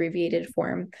that's the abbreviated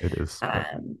form. It is. Yep.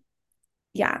 Um,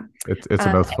 yeah. It's a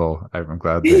Um, mouthful. I'm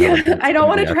glad they have yeah, I an don't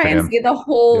want easy to try and acronym. say the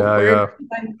whole Yeah, word. yeah.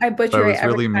 I If I butcher it was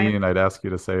every really time. mean, I'd ask you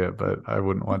to say it, but I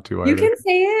wouldn't want to You either. can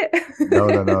say No,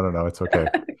 no, it. no, no, no. It's okay.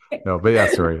 No, but yeah,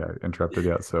 sorry, I interrupted.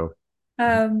 Yeah, so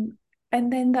Um,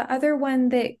 and then the other one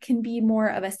that can be more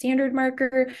of a standard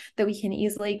marker that we can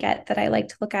easily get that I like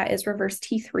to look at is reverse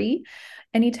T3.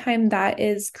 Anytime that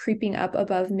is creeping up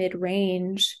above mid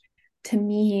range, to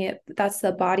me, that's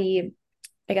the body.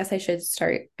 I guess I should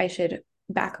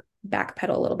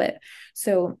backpedal a little bit.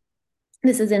 So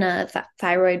this is in a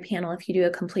thyroid panel if you do a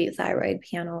complete thyroid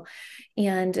panel.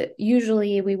 And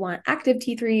usually we want active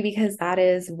T3 because that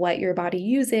is what your body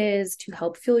uses to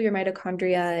help fuel your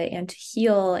mitochondria and to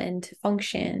heal and to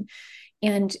function.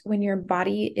 And when your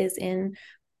body is in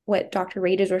what Dr.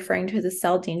 Reid is referring to as a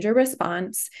cell danger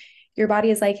response, your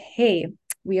body is like, hey,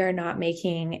 we are not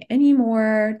making any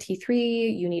more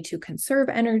T3. You need to conserve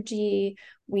energy.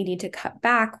 We need to cut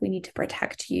back. We need to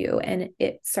protect you. And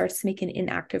it starts to make an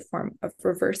inactive form of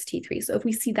reverse T3. So if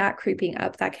we see that creeping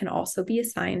up, that can also be a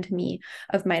sign to me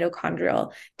of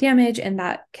mitochondrial damage. And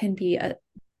that can be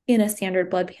in a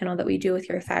standard blood panel that we do with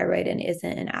your thyroid and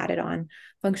isn't an added on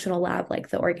functional lab like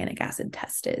the organic acid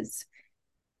test is.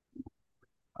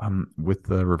 with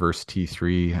the reverse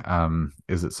T3,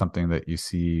 is it something that you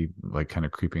see like kind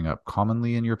of creeping up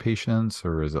commonly in your patients,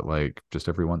 or is it like just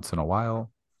every once in a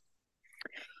while?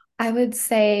 I would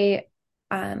say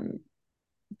um,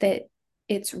 that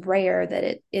it's rare that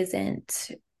it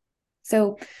isn't.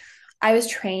 So I was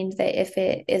trained that if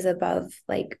it is above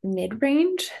like mid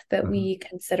range, that Hmm. we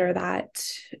consider that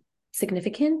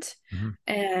significant. Hmm.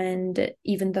 And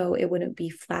even though it wouldn't be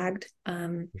flagged.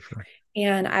 For sure.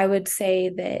 And I would say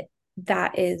that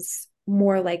that is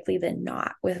more likely than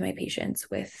not with my patients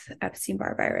with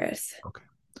Epstein-Barr virus, Okay.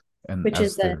 And which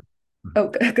is as the, they're, mhm. oh,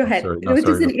 go Oh, ahead, sorry, no, which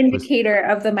is sorry, an no, please. indicator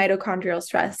of the mitochondrial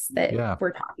stress that Yeah,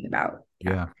 we're talking about.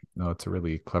 Yeah. yeah. No, it's a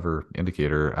really clever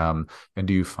indicator. And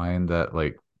do you find that,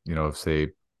 like, if say,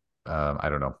 I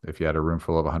don't know, if you had a room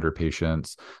full of 100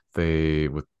 patients, they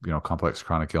with complex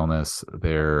chronic illness,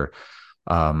 their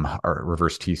our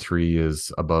reverse T3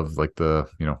 is above like the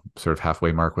sort of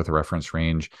halfway mark with a reference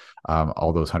range.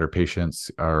 All those 100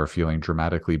 patients are feeling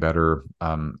dramatically better.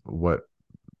 What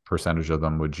percentage of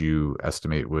them would you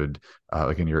estimate would,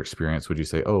 like in your experience, would you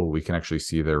say, oh, we can actually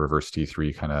see their reverse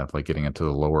T3 kind of like getting into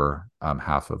the lower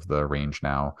half of the range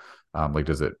now? Like,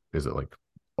 is it like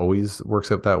always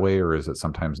works out that way, or is it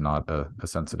sometimes not a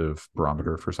sensitive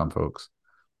barometer for some folks?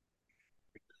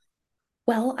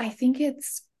 Well, I think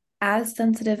it's as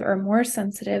sensitive or more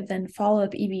sensitive than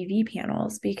follow-up EBV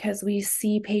panels because we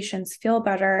see patients feel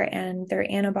better and their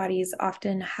antibodies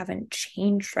often haven't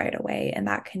changed right away, and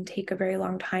that can take a very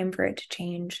long time for it to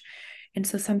change. And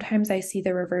so sometimes I see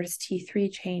the reverse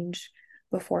T3 change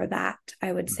before that,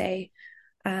 I would say.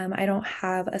 I don't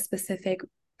have a specific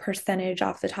percentage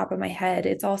off the top of my head.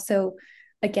 It's also,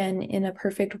 again, in a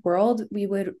perfect world, we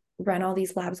would run all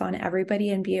these labs on everybody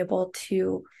and be able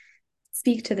to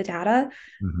speak to the data.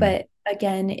 Mm-hmm. But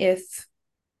again, if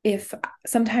if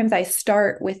sometimes I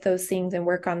start with those things and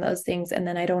work on those things, and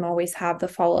then I don't always have the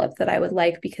follow-up that I would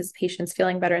like because patients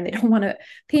feeling better and they don't want to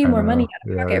pay I more money know.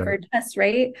 out of Yeah, pocket yeah. for a test,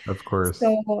 right? Of course.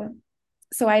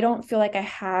 So I don't feel like I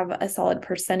have a solid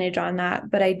percentage on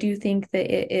that, but I do think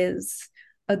that it is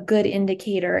a good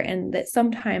indicator and that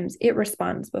sometimes it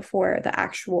responds before the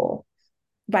actual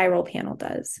viral panel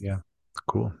does. Yeah.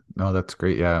 Cool. No, that's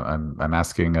great. Yeah, I'm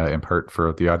asking in part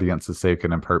for the audience's sake,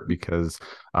 and in part because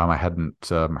I hadn't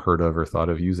heard of or thought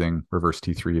of using reverse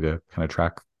T3 to kind of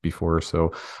track before.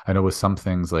 So I know with some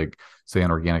things like say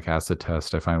an organic acid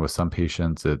test, I find with some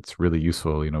patients it's really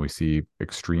useful. We see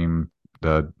extreme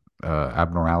the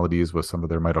abnormalities with some of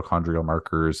their mitochondrial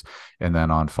markers, and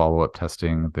then on follow-up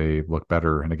testing they look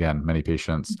better. And again, many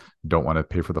patients don't want to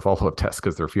pay for the follow-up test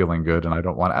because they're feeling good, and I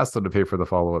don't want to ask them to pay for the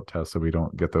follow-up test, so we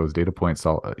don't get those data points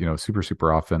all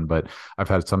super often. But I've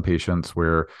had some patients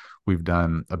where we've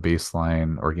done a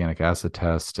baseline organic acid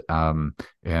test, and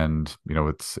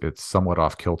it's somewhat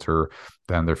off kilter.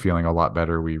 Then they're feeling a lot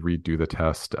better. We redo the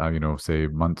test, say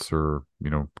months or a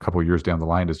couple of years down the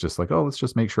line, is just like, oh, let's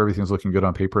just make sure everything's looking good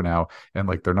on paper now, and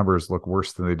like their numbers look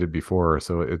worse than they did before.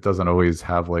 So it doesn't always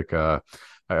have like a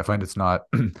I find it's not,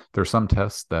 there's some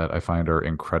tests that I find are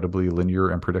incredibly linear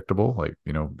and predictable, like,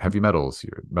 heavy metals,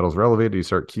 your metals are elevated, you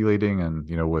start chelating,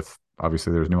 and, with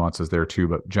obviously there's nuances there too,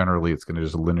 but generally it's going to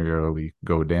just linearly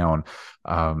go down.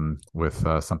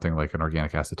 With something like an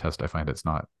organic acid test, I find it's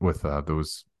not, with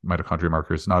those mitochondria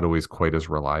markers, not always quite as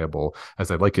reliable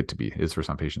as I'd like it to be. Is for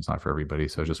some patients, not for everybody.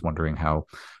 So just wondering how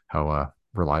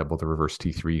reliable the reverse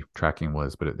T3 tracking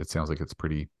was, but it sounds like it's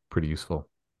pretty useful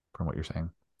from what you're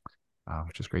saying,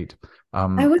 which is great. I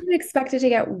Um, wouldn't expect it to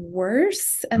get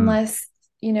worse mm, unless,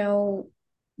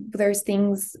 there's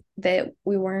things that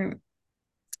we weren't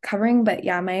covering. But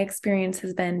yeah, my experience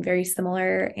has been very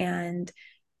similar. And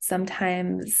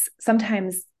sometimes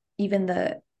even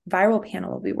the viral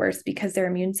panel will be worse because their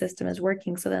immune system is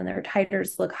working. So then their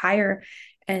titers look higher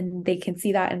and they can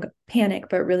see that and panic.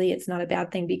 But really, it's not a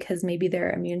bad thing because maybe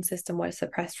their immune system was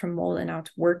suppressed from mold and now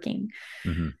it's working.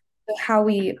 mhm, So how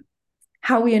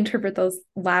we interpret those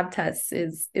lab tests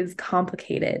is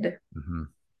complicated. mhm.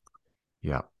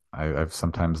 Yeah. I've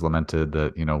sometimes lamented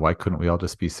that, why couldn't we all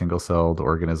just be single-celled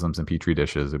organisms in petri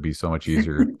dishes? It'd be so much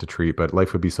easier to treat, but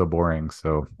life would be so boring.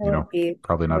 So, It would be,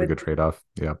 probably it not a would good trade-off.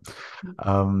 Yeah.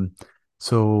 Um,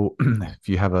 so if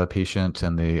you have a patient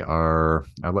and they are,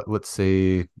 let's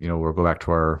say, we'll go back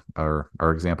to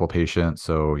our example patient.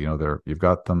 So, you've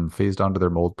got them phased onto their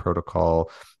mold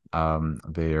protocol.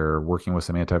 They're working with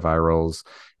some antivirals,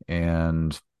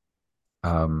 and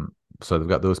so they've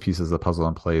got those pieces of the puzzle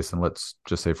in place. And let's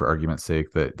just say, for argument's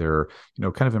sake, that they're,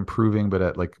 kind of improving, but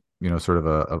at like, sort of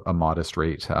a modest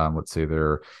rate. Let's say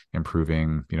they're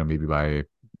improving, maybe by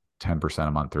 10%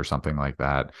 a month or something like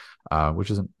that, which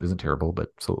isn't terrible, but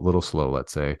it's a little slow,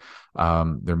 let's say.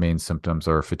 Their main symptoms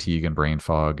are fatigue and brain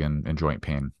fog and joint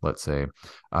pain, let's say.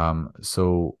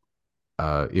 So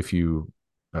if you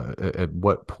at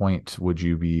what point would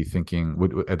you be thinking,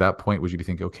 at that point would you be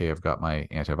thinking, okay, I've got my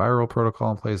antiviral protocol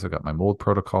in place, I've got my mold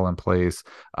protocol in place,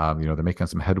 they're making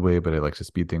some headway, but I like to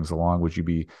speed things along. Would you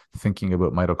be thinking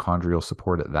about mitochondrial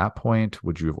support at that point?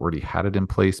 Would you have already had it in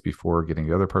place before getting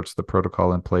the other parts of the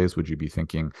protocol in place? Would you be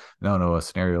thinking, no, a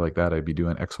scenario like that, I'd be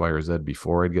doing X, Y, or Z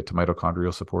before I'd get to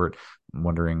mitochondrial support? I'm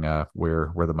wondering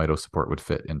where the mito support would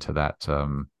fit into that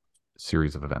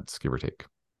series of events, give or take.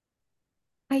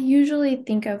 I usually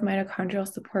think of mitochondrial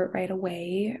support right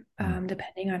away, Mm,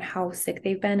 depending on how sick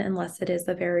they've been, unless it is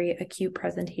a very acute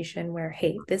presentation where,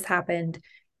 hey, this happened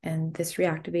and this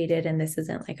reactivated, and this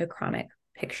isn't like a chronic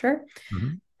picture.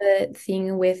 mm-hmm, The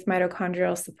thing with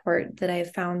mitochondrial support that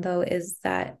I've found, though, is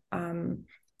that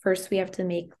first we have to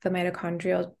make the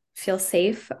mitochondrial feel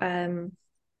safe. And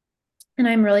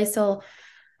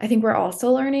I think we're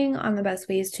also learning on the best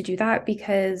ways to do that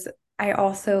because I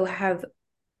also have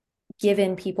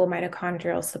given people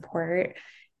mitochondrial support,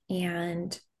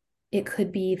 and it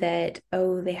could be that,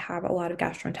 oh, they have a lot of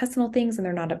gastrointestinal things and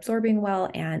they're not absorbing well,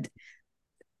 and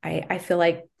I feel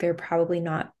like they're probably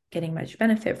not getting much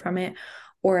benefit from it,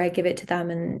 or I give it to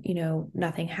them and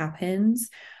nothing happens.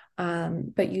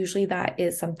 But usually that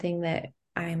is something that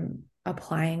I'm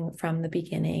applying from the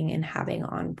beginning and having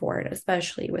on board,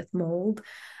 especially with mold,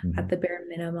 mm-hmm, at the bare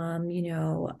minimum,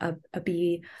 a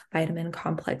B vitamin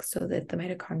complex so that the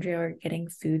mitochondria are getting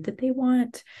food that they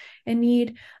want and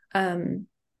need. Um,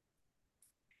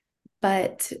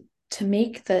 but to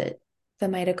make the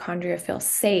mitochondria feel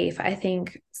safe, I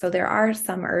think so. There are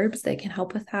some herbs that can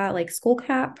help with that, like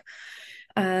skullcap.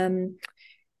 And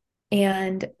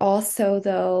also,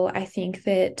 though, I think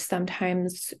that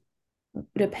sometimes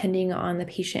depending on the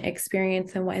patient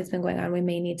experience and what has been going on, we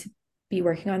may need to be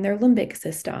working on their limbic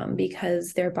system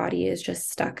because their body is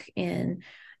just stuck in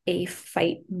a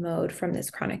fight mode from this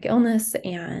chronic illness,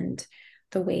 and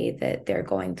the way that they're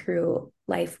going through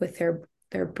life with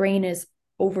their brain is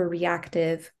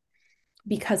overreactive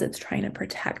because it's trying to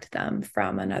protect them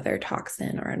from another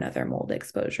toxin or another mold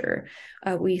exposure.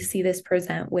 We see this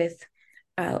present with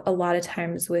a lot of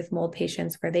times with mold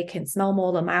patients where they can smell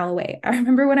mold a mile away. I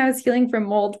remember when I was healing from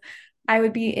mold, I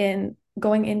would be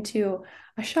going into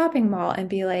a shopping mall and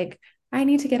be like, I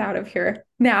need to get out of here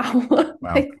now. Wow.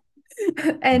 Like,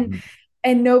 and Mhm.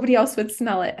 and nobody else would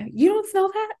smell it. You don't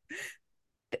smell that?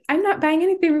 I'm not buying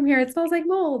anything from here. It smells like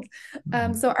mold.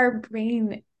 Mhm. So our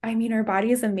brain, I mean, our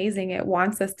body is amazing. It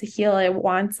wants us to heal. It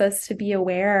wants us to be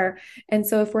aware. And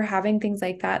so if we're having things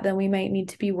like that, then we might need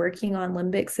to be working on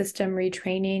limbic system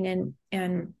retraining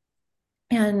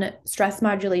and stress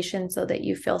modulation so that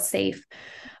you feel safe.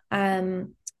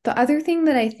 The other thing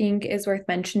that I think is worth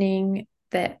mentioning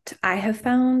that I have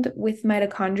found with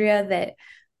mitochondria that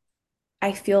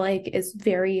I feel like is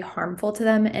very harmful to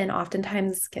them and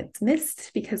oftentimes gets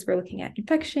missed because we're looking at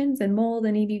infections and mold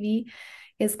and EBV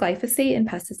is glyphosate and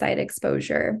pesticide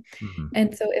exposure. Mhm.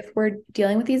 And so if we're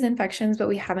dealing with these infections, but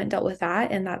we haven't dealt with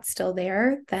that and that's still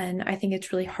there, then I think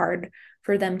it's really hard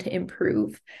for them to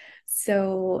improve.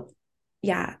 So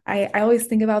yeah, I always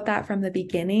think about that from the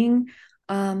beginning.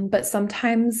 But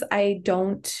sometimes I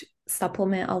don't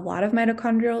supplement a lot of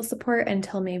mitochondrial support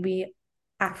until maybe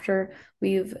after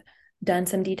we've done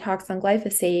some detox on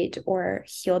glyphosate or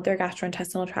healed their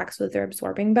gastrointestinal tracts so that they're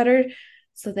absorbing better,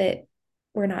 so that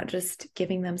we're not just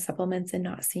giving them supplements and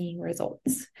not seeing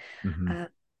results. Mhm. Uh,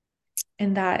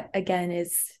 and that again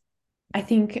is, I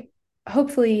think,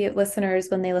 hopefully listeners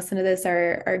when they listen to this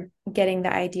are getting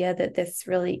the idea that this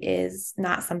really is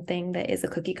not something that is a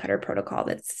cookie cutter protocol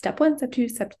that's step 1, step 2,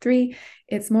 step 3.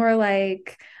 It's more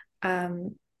like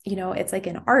it's like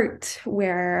an art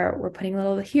where we're putting a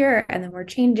little here and then we're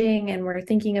changing and we're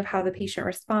thinking of how the patient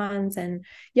responds. And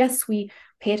yes, we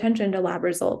pay attention to lab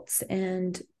results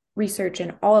and research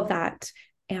and all of that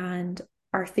and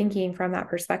are thinking from that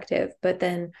perspective, but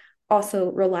then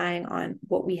also relying on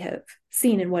what we have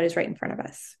seen and what is right in front of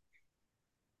us.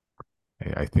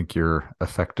 I think you're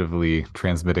effectively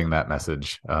transmitting that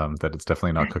message, that it's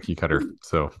definitely not cookie cutter.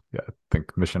 So yeah, I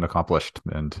think mission accomplished,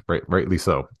 and rightly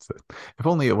so. So if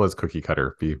only it was cookie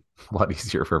cutter, it'd be a lot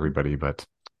easier for everybody. But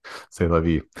say la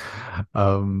vie.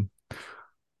 Um,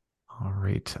 all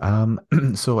right.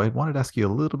 So I wanted to ask you a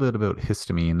little bit about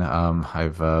histamine.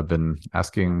 I've been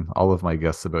asking all of my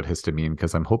guests about histamine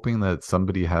because I'm hoping that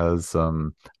somebody has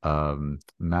some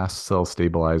mast cell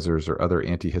stabilizers or other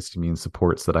antihistamine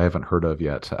supports that I haven't heard of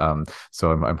yet.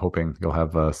 So I'm hoping you'll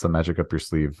have some magic up your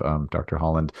sleeve, Dr.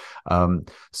 Holland.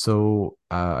 So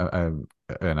and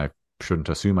I shouldn't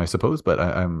assume, I suppose, but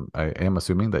I am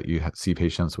assuming that you see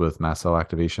patients with mast cell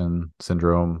activation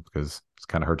syndrome because it's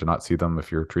kind of hard to not see them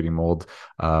if you're treating mold.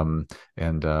 Um,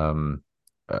 and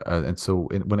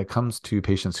when it comes to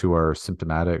patients who are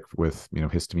symptomatic with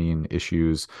histamine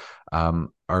issues,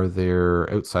 are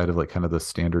there outside of like kind of the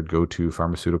standard go-to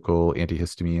pharmaceutical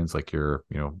antihistamines like your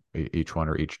H1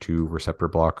 or H2 receptor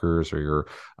blockers or your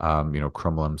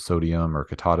cromolyn sodium or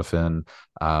ketotifen,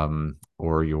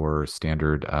 or your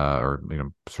standard or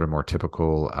sort of more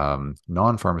typical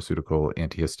non-pharmaceutical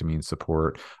antihistamine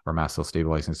support or mast cell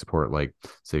stabilizing support like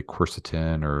say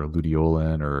quercetin or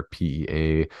luteolin or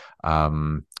PEA?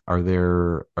 Are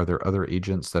there other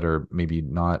agents that are maybe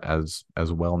not as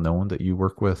well known that you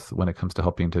work with when it comes to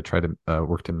helping to try to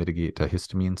work to mitigate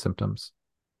histamine symptoms?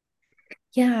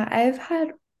 Yeah, I've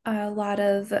had a lot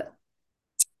of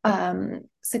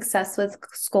success with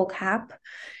skull cap,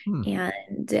 Hmm.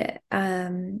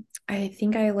 and I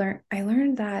think I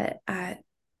learned that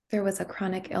there was a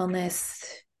chronic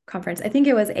illness conference. I think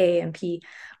it was AAMP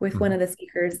with one Mhm. of the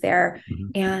speakers there,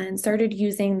 Mhm. and started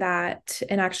using that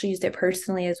and actually used it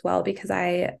personally as well because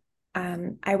I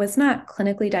was not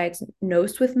clinically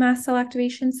diagnosed with mast cell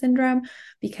activation syndrome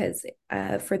because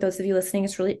for those of you listening,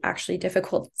 it's really actually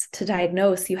difficult to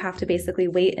diagnose. You have to Mhm. basically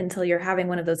wait until you're having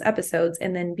one of those episodes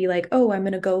and then be like, oh, I'm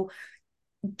going to go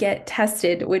get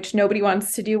tested, which nobody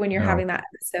wants to do when you're No. having that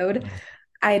episode.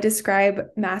 I describe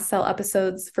mast cell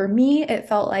episodes. For me, it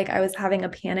felt like I was having a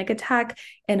panic attack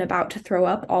and about to throw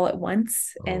up all at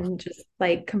once Oh. and just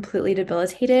like completely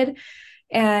debilitated.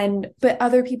 But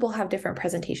other people have different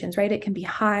presentations, right? It can be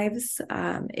hives,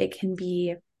 it can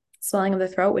be swelling of the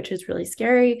throat, which is really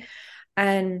scary.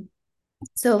 And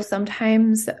so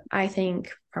sometimes I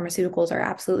think pharmaceuticals are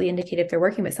absolutely indicated if they're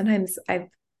working, but sometimes I've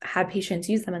had patients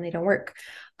use them and they don't work.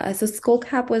 So skull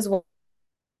cap was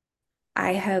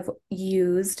I have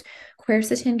used.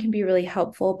 Quercetin can be really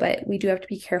helpful, but we do have to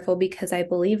be careful because I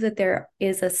believe that there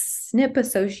is a SNP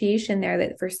association there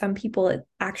that for some people it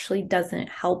actually doesn't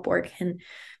help or can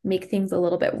make things a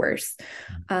little bit worse.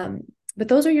 Um, but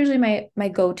those are usually my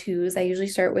go-tos. I usually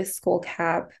start with skull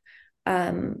cap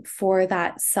for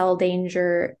that cell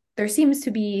danger. There seems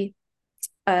to be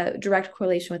a direct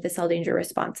correlation with the cell danger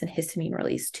response and histamine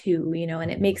release too,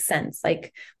 and it makes sense.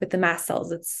 Like with the mast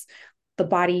cells, it's the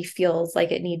body feels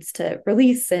like it needs to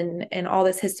release and all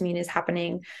this histamine is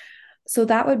happening. So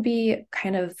that would be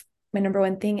kind of my number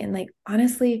one thing. And like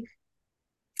honestly,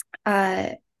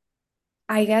 uh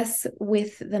I guess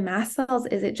with the mast cells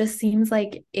is it just seems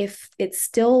like if it's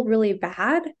still really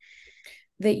bad,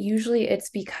 that usually it's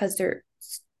because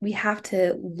we have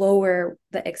to lower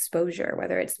the exposure,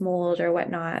 whether it's mold or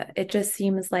whatnot. It just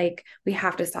seems like we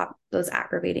have to stop those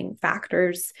aggravating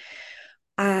factors.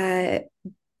 Uh,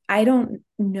 I don't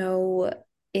know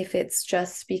if it's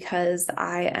just because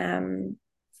I am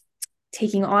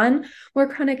taking on more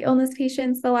chronic illness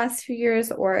patients the last 2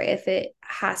 years, or if it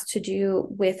has to do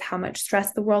with how much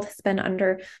stress the world has been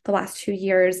under the last 2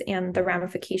 years and the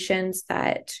ramifications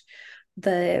that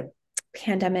the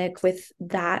pandemic with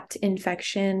that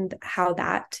infection, how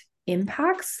that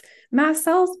impacts mast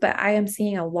cells. But I am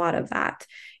seeing a lot of that.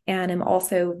 And I'm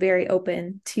also very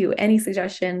open to any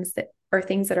suggestions that or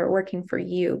things that are working for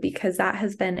you, because that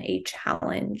has been a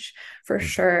challenge for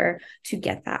sure to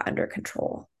get that under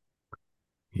control.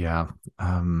 Yeah.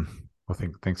 Well,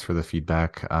 thanks for the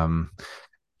feedback.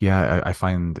 Yeah, I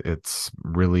find it's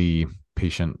really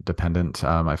patient dependent.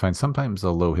 I find sometimes a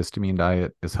low histamine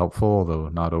diet is helpful, although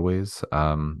not always.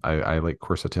 I like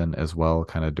quercetin as well,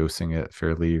 kind of dosing it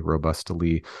fairly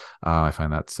robustly. I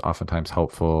find that's oftentimes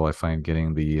helpful. I find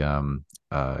getting the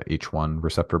H1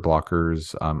 receptor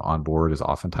blockers on board is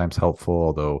oftentimes helpful,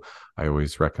 although I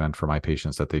always recommend for my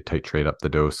patients that they titrate up the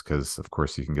dose because, of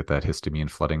course, you can get that histamine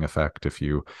flooding effect if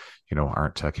you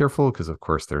aren't careful. Because, of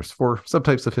course, there's 4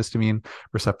 subtypes of histamine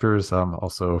receptors.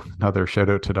 Also, another shout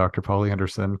out to Dr. Paulie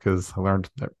Anderson because I learned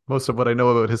most of what I know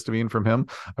about histamine from him,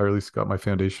 or at least got my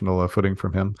foundational footing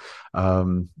from him.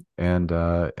 And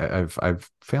I've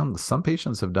found some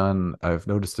patients I've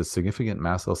noticed a significant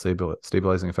mast cell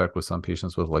stabilizing effect with some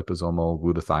patients with liposomal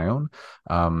glutathione.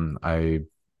 I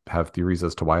have theories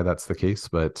as to why that's the case,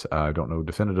 but I don't know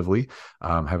definitively.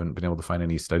 Haven't been able to find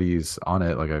any studies on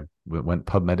it. Like I went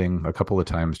PubMeding a couple of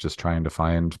times just trying to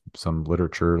find some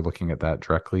literature looking at that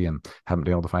directly and haven't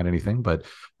been able to find anything. But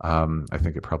I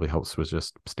think it probably helps with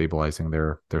just stabilizing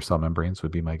their cell membranes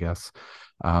would be my guess.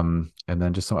 And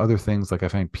then just some other things like I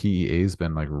find PEA has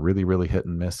been like really, really hit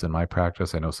and miss in my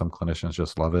practice. I know some clinicians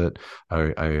just love it.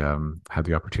 I had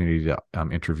the opportunity to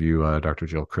interview Dr.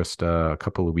 Jill Krista a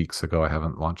couple of weeks ago. I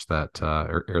haven't launched that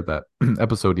or aired that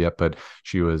episode yet, but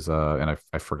she was, and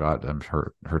I forgot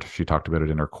she talked about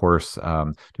it in her course,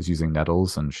 just using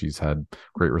nettles, and she's had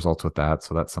great results with that.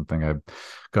 So that's something I've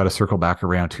got to circle back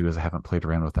around to as I haven't played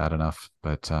around with that enough.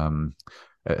 But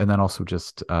and then also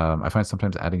just I find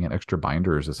sometimes adding in extra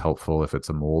binders is helpful if it's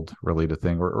a mold related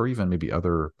thing, or even maybe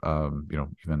other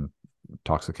even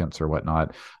toxicants or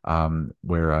whatnot,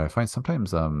 where I find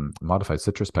sometimes modified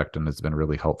citrus pectin has been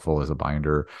really helpful as a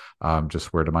binder,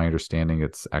 just where to my understanding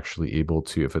it's actually able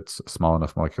to, if it's small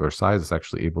enough molecular size, it's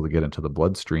actually able to get into the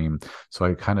bloodstream. So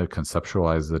I kind of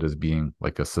conceptualize it as being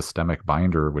like a systemic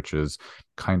binder, which is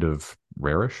kind of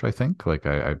rarish, I think. Like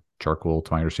I charcoal,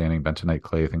 to my understanding, bentonite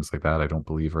clay, things like that, I don't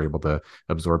believe are able to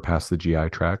absorb past the GI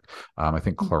tract. I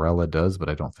think chlorella does, but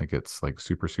I don't think it's like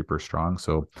super, super strong.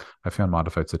 So I found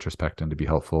modified citrus pectin to be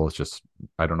helpful. It's just,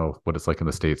 I don't know what it's like in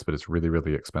the States, but it's really,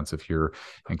 really expensive here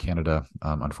in Canada,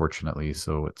 unfortunately.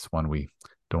 So it's one we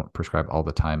don't prescribe all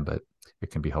the time, but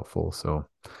it can be helpful. So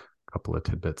a couple of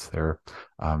tidbits there.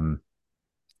 Um,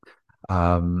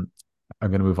 um, I'm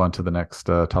going to move on to the next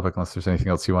topic, unless there's anything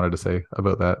else you wanted to say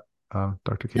about that,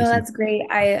 Dr. No, Kasey. that's great.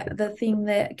 The thing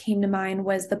that came to mind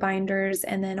was the binders,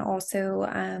 and then also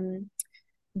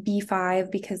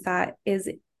B5, because that is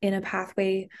in a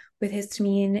pathway with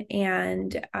histamine.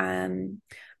 And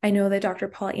I know that Dr.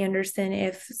 Paul Anderson,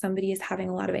 if somebody is having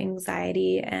a lot of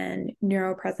anxiety and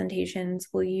neuro presentations,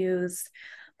 will use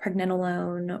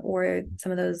pregnenolone or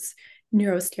some of those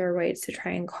neurosteroids to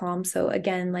try and calm. So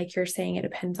again, like you're saying, it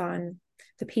depends on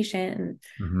the patient. And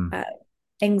Mm-hmm.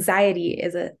 anxiety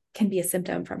can be a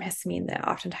symptom from histamine that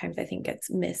oftentimes I think gets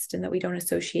missed and that we don't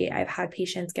associate. I've had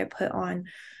patients get put on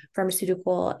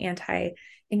pharmaceutical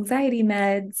anti-anxiety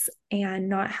meds and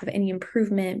not have any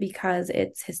improvement because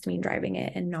it's histamine driving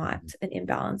it and not an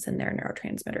imbalance in their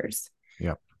neurotransmitters.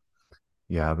 Yep.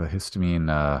 Yeah, the histamine,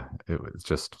 it's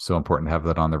just so important to have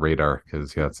that on the radar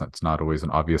because yeah, it's not always an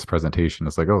obvious presentation.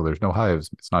 It's like, oh, there's no hives.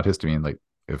 It's not histamine. Like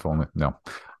if only, no,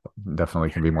 definitely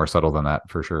can be more subtle than that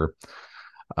for sure.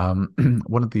 Um,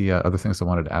 one of the other things I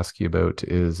wanted to ask you about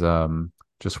is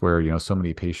just where, so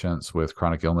many patients with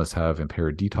chronic illness have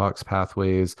impaired detox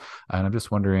pathways. And I'm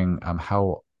just wondering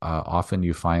how often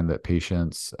you find that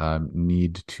patients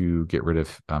need to get rid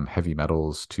of heavy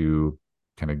metals to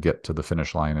kind of get to the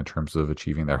finish line in terms of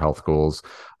achieving their health goals.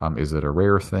 Is it a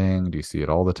rare thing? Do you see it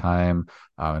all the time?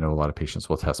 I know a lot of patients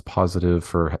will test positive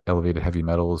for elevated heavy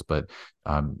metals, but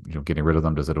getting rid of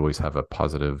them, does it always have a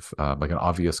positive, like an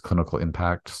obvious clinical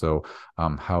impact? So,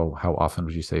 how often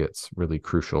would you say it's really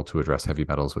crucial to address heavy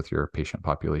metals with your patient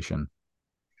population?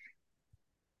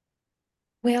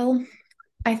 Well,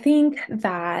 I think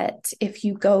that if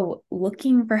you go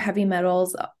looking for heavy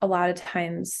metals, a lot of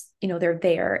times, they're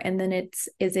there. And then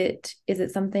is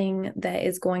it something that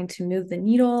is going to move the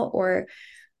needle? Or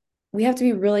we have to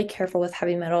be really careful with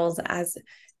heavy metals, as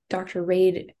Dr.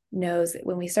 Raid knows,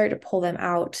 when we start to pull them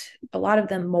out, a lot of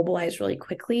them mobilize really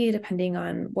quickly depending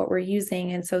on what we're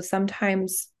using. And so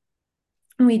sometimes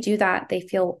when we do that, they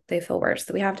feel worse.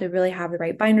 So we have to really have the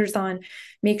right binders on,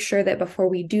 make sure that before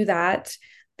we do that,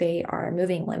 they are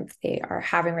moving lymph, they are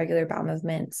having regular bowel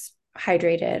movements,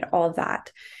 hydrated, all of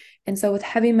that. And so with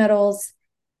heavy metals,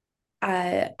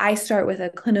 I start with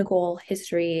a clinical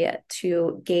history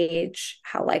to gauge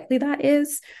how likely that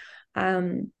is,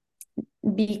 um,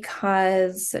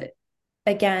 because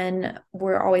again,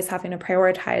 we're always having to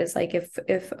prioritize. Like if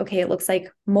okay, it looks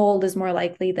like mold is more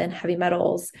likely than heavy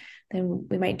metals, then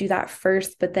we might do that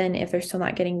first. But then if they're still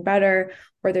not getting better,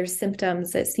 or there's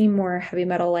symptoms that seem more heavy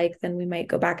metal like, then we might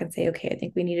go back and say, okay, I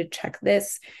think we need to check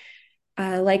this.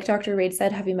 Like Dr. Raid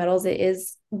said, heavy metals, it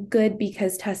is good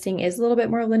because testing is a little bit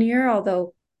more linear,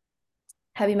 although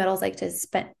heavy metals like to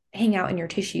hang out in your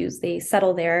tissues, they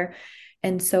settle there.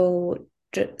 And so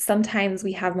sometimes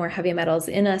we have more heavy metals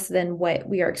in us than what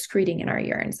we are excreting in our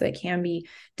urine. So it can be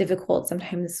difficult.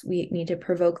 Sometimes we need to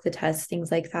provoke the test,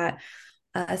 things like that.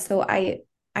 So I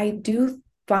do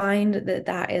find that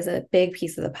that is a big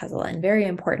piece of the puzzle and very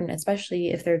important, especially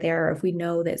if they're there, or if we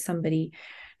know that somebody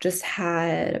just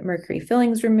had mercury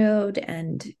fillings removed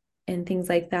and things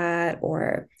like that,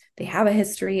 or they have a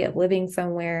history of living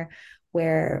somewhere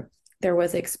where there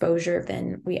was exposure,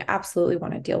 then we absolutely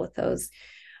want to deal with those.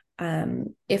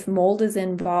 If mold is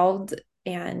involved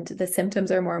and the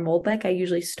symptoms are more mold like, I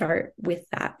usually start with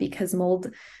that because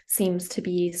mold seems to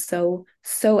be so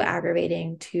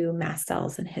aggravating to mast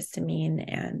cells and histamine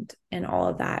and all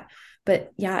of that.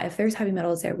 But yeah, if there's heavy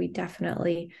metals there, we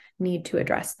definitely need to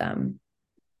address them.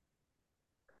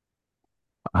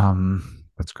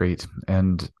 That's great.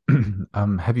 And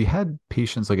have you had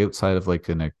patients like outside of like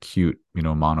an acute,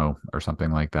 mono or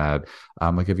something like that?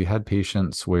 Like have you had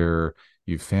patients where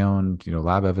you found,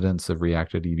 lab evidence of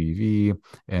reacted EBV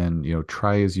and,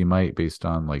 try as you might based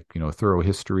on like, thorough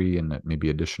history and maybe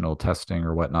additional testing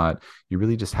or whatnot, you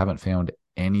really just haven't found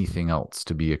anything else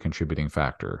to be a contributing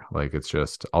factor. Like it's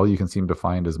just all you can seem to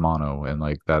find is mono and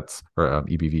like that's, or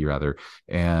EBV rather.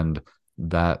 And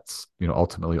that's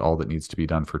ultimately all that needs to be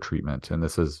done for treatment, and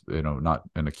this is not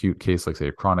an acute case like say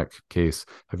a chronic case.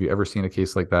 Have you ever seen a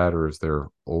case like that, or has there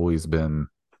always been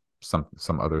some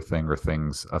other thing or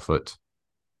things afoot?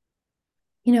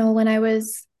 When I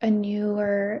was a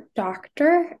newer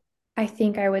doctor, I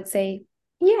think I would say,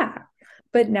 yeah.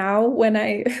 But now when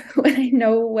I when I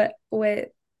know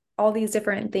what all these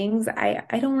different things, I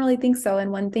don't really think so.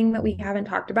 And one thing that we haven't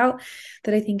talked about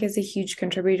that I think is a huge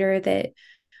contributor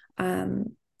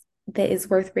um, that is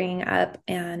worth bringing up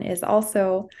and is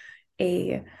also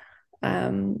a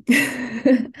um,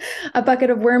 a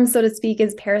bucket of worms, so to speak,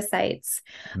 is parasites.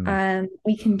 Mm,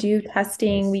 We can do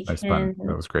testing. nice, We nice pun. can,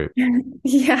 That was great.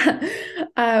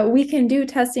 yeah, we can do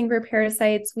testing for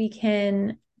parasites. We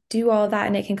can do all that,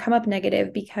 and it can come up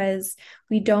negative because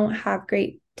we don't have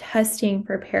great testing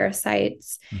for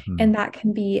parasites. Hmm. And that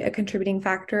can be a contributing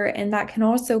factor. And that can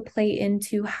also play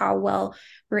into how well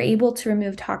we're able to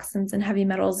remove toxins and heavy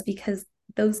metals because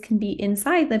those can be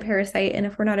inside the parasite. And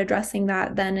if we're not addressing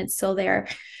that, then it's still there.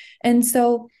 And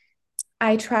so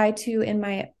I try to, in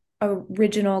my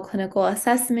original clinical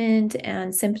assessment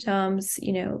and symptoms,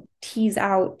 tease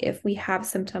out if we have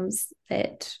symptoms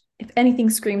that, if anything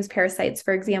screams parasites.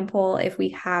 For example, if we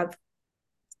have,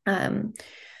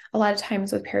 a lot of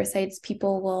times with parasites,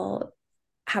 people will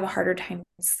have a harder time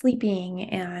sleeping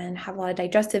and have a lot of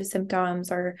digestive symptoms,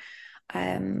 or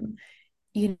um,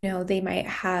 they might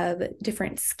have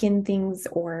different skin things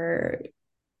or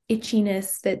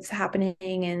itchiness that's happening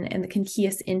and can key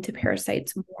us into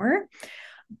parasites more.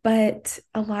 But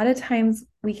a lot of times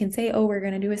we can say, oh, we're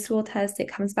going to do a stool test. It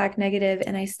comes back negative.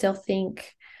 And I still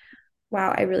think,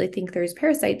 wow, I really think there's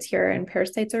parasites here. And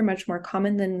parasites are much more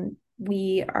common than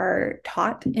we are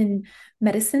taught in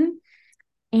medicine.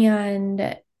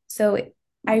 And so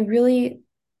I really,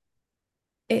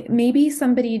 maybe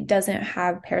somebody doesn't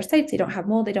have parasites, they don't have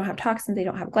mold, they don't have toxins, they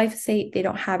don't have glyphosate, they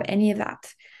don't have any of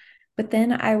that. But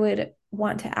then I would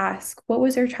want to ask, what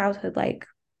was their childhood like?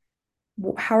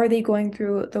 How are they going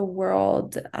through the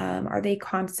world? Are they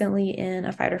constantly in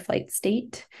a fight or flight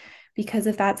state? Because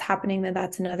if that's happening, then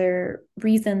that's another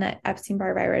reason that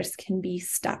Epstein-Barr virus can be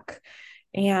stuck.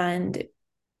 And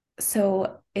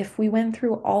so if we went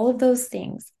through all of those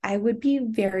things, I would be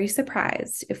very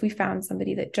surprised if we found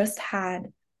somebody that just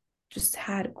had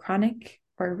chronic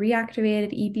or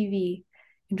reactivated EBV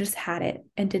and just had it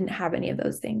and didn't have any of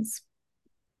those things.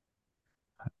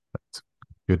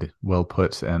 Good, well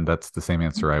put, and that's the same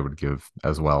answer I would give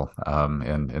as well.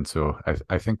 And so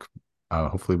I think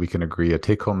hopefully we can agree. A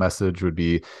take-home message would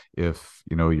be if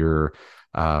you're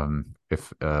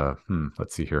if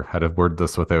let's see here how to word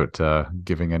this without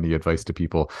giving any advice to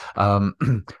people.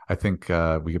 I think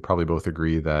we could probably both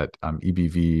agree that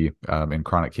EBV in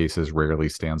chronic cases rarely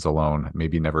stands alone,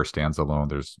 maybe never stands alone.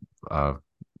 There's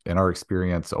in our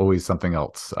experience, always something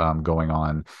else going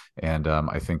on. And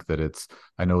I think that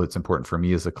I know it's important for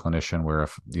me as a clinician where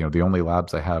if, the only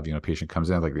labs I have, patient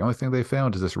comes in, like the only thing they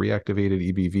found is this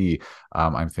reactivated EBV.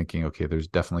 I'm thinking, okay, there's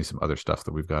definitely some other stuff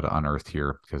that we've got to unearth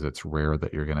here because it's rare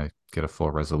that you're going to get a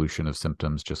full resolution of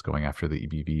symptoms just going after the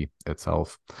EBV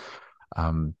itself.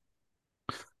 Um,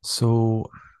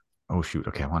 so Oh shoot.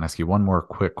 Okay, I want to ask you one more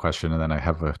quick question, and then I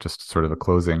have just sort of a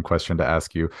closing question to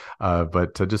ask you.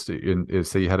 But just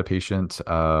say you had a patient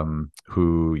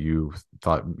who you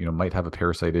thought might have a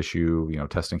parasite issue.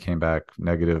 Testing came back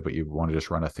negative, but you want to just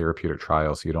run a therapeutic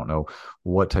trial, so you don't know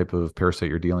what type of parasite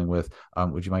you're dealing with.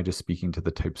 Would you mind just speaking to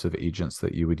the types of agents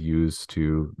that you would use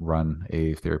to run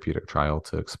a therapeutic trial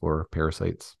to explore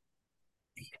parasites?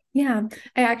 Yeah,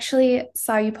 I actually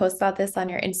saw you post about this on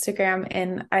your Instagram,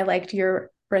 and I liked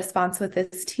your response with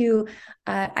this too.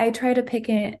 I try to pick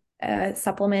a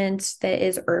supplement that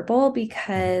is herbal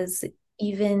because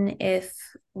even if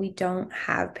we don't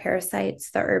have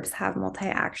parasites, the herbs have multi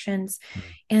actions,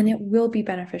 and it will be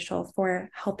beneficial for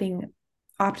helping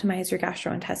optimize your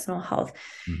gastrointestinal health.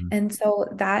 Mm-hmm. And so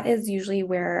that is usually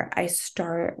where I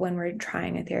start when we're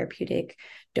trying a therapeutic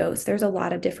dose. There's a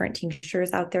lot of different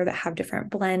tinctures out there that have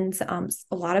different blends.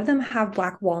 A lot of them have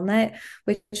black walnut,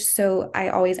 which so I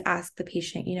always ask the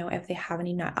patient, if they have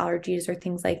any nut allergies or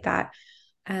things like that.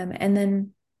 And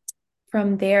then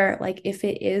from there, like if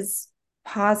it is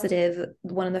positive,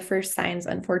 one of the first signs,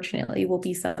 unfortunately, will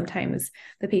be sometimes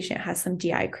the patient has some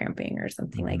GI cramping or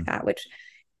something Mm-hmm. like that, which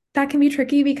that can be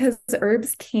tricky because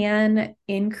herbs can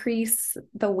increase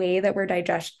the way that we're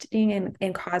digesting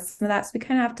and cause some of that. So we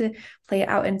kind of have to play it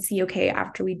out and see, okay,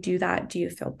 after we do that, do you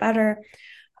feel better?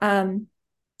 And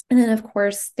then, of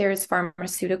course, there's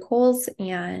pharmaceuticals,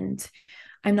 and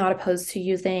I'm not opposed to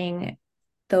using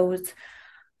those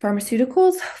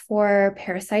pharmaceuticals for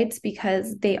parasites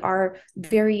because they are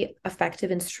very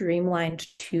effective and streamlined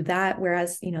to that.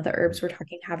 Whereas, the herbs we're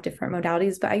talking have different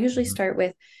modalities, but I usually Mm-hmm. start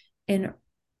with an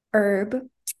herb.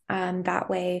 That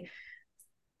way,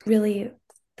 really,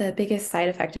 the biggest side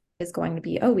effect is going to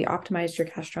be, oh, we optimized your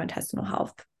gastrointestinal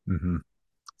health. Mm-hmm.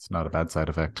 It's not a bad side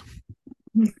effect.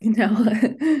 No.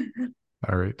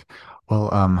 All right. Well,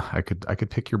 I could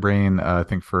pick your brain, I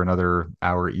think for another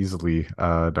hour easily,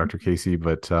 Dr. Kasey,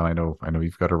 but I know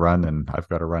you've got to run and I've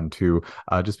got to run too.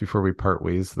 Just before we part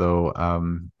ways though,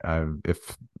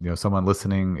 if someone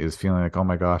listening is feeling like, oh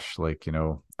my gosh, like,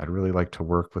 I'd really like to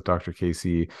work with Dr.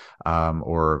 Kasey,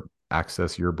 or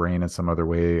access your brain in some other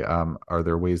way, are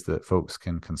there ways that folks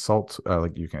can consult,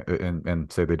 like you can,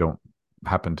 and say they don't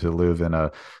happen to live in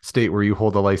a state where you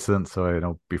hold a license? So I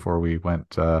know before we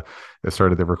went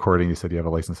started the recording, you said you have a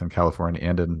license in California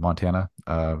and in Montana,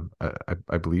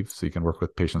 I believe, so you can work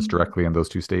with patients directly in those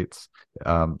two states.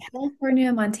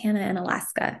 California, Montana, and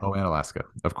Alaska. Oh, and Alaska,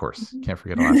 of course, can't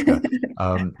forget Alaska.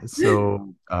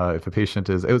 So if a patient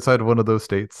is outside of one of those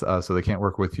states, so they can't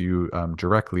work with you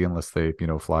directly unless they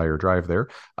fly or drive there,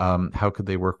 how could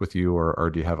they work with you, or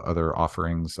do you have other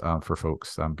offerings for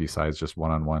folks besides just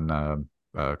one-on-one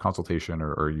consultation,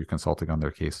 or are you consulting on their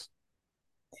case?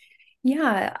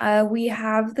 Yeah, we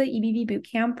have the EBV boot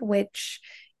camp, which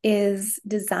is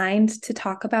designed to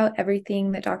talk about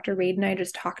everything that Dr. Raid and I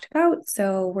just talked about.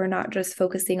 So we're not just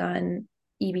focusing on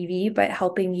EBV, but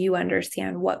helping you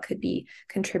understand what could be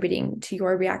contributing to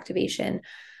your reactivation.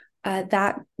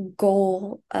 that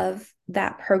goal of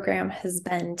that program has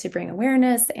been to bring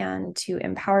awareness and to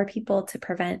empower people to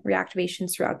prevent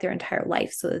reactivations throughout their entire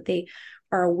life so that they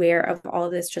are aware of all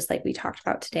of this, just like we talked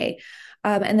about today.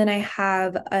 And then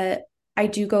I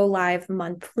do go live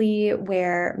monthly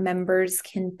where members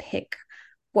can pick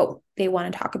what they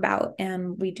want to talk about,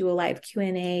 and we do a live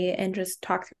Q&A and just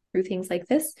talk through things like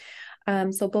this.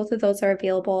 So both of those are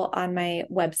available on my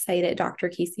website at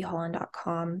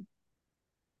drkaseyholland.com.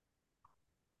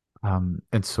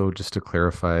 And so just to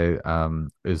clarify,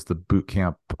 is the boot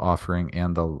camp offering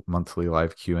and the monthly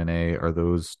live Q&A, are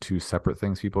those two separate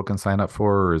things people can sign up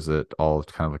for, or is it all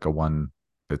kind of like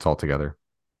it's all together?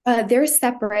 They're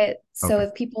separate. So Okay.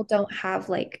 if people don't have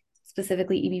like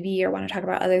specifically EBV or want to talk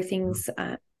about other Mhm. things,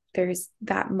 there's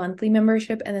that monthly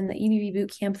membership, and then the EBV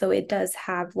boot camp, though it does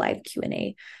have live Q&A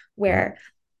Mhm. where,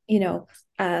 you know,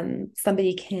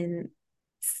 somebody can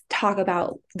talk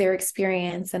about their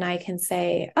experience, and I can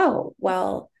say, oh,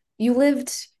 well, you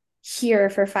lived here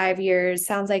for 5 years.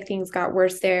 Sounds like things got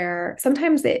worse there.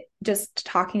 Sometimes it just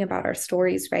talking about our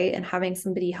stories, right? And having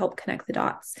somebody help connect the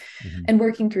dots Mhm. and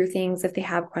working through things if they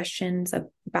have questions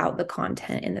about the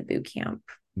content in the boot camp.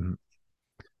 Mhm.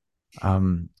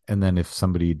 And then if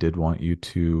somebody did want you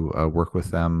to work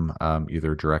with them,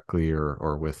 either directly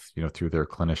or with, through their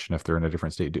clinician, if they're in a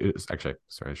different state, actually,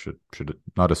 sorry, I should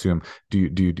not assume. Do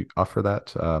you offer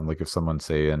that? Like if someone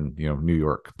say in, New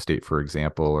York State, for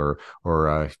example,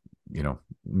 or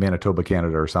Manitoba,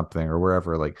 Canada, or something, or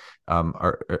wherever, like,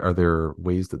 are there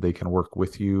ways that they can work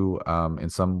with you in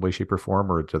some way, shape, or form,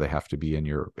 or do they have to be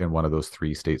in one of those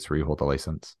three states where you hold a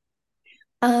license?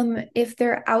 If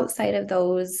they're outside of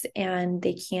those and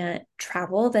they can't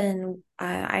travel, then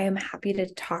I am happy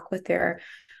to talk with their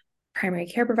primary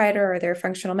care provider or their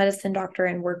functional medicine doctor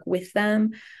and work with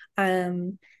them.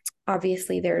 Um,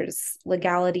 Obviously, there's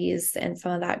legalities and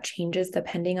some of that changes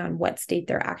depending on what state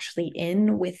they're actually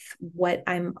in with what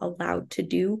I'm allowed to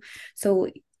do. So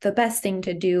the best thing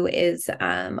to do is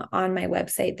on my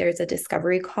website, there's a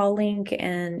discovery call link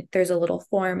and there's a little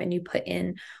form, and you put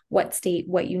in what state,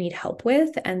 what you need help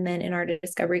with. And then in our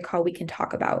discovery call, we can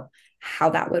talk about how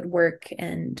that would work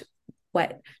and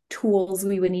what tools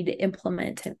we would need to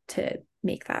implement to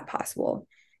make that possible.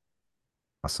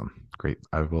 Awesome. Great.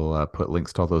 I will put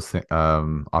links to all those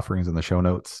offerings in the show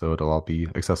notes so it'll all be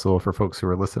accessible for folks who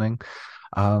are listening.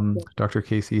 Dr.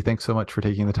 Kasey, thanks so much for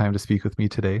taking the time to speak with me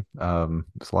today. It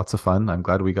was lots of fun. I'm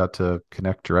glad we got to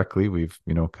connect directly. We've,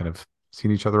 kind of seen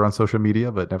each other on social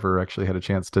media, but never actually had a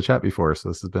chance to chat before. So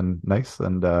this has been nice.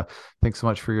 And thanks so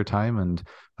much for your time. And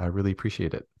I really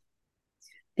appreciate it.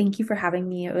 Thank you for having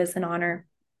me. It was an honor.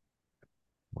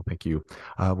 Well, thank you.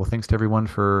 Well, thanks to everyone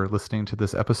for listening to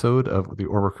this episode of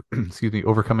the excuse me,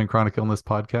 Overcoming Chronic Illness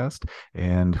podcast.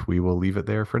 And we will leave it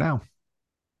there for now.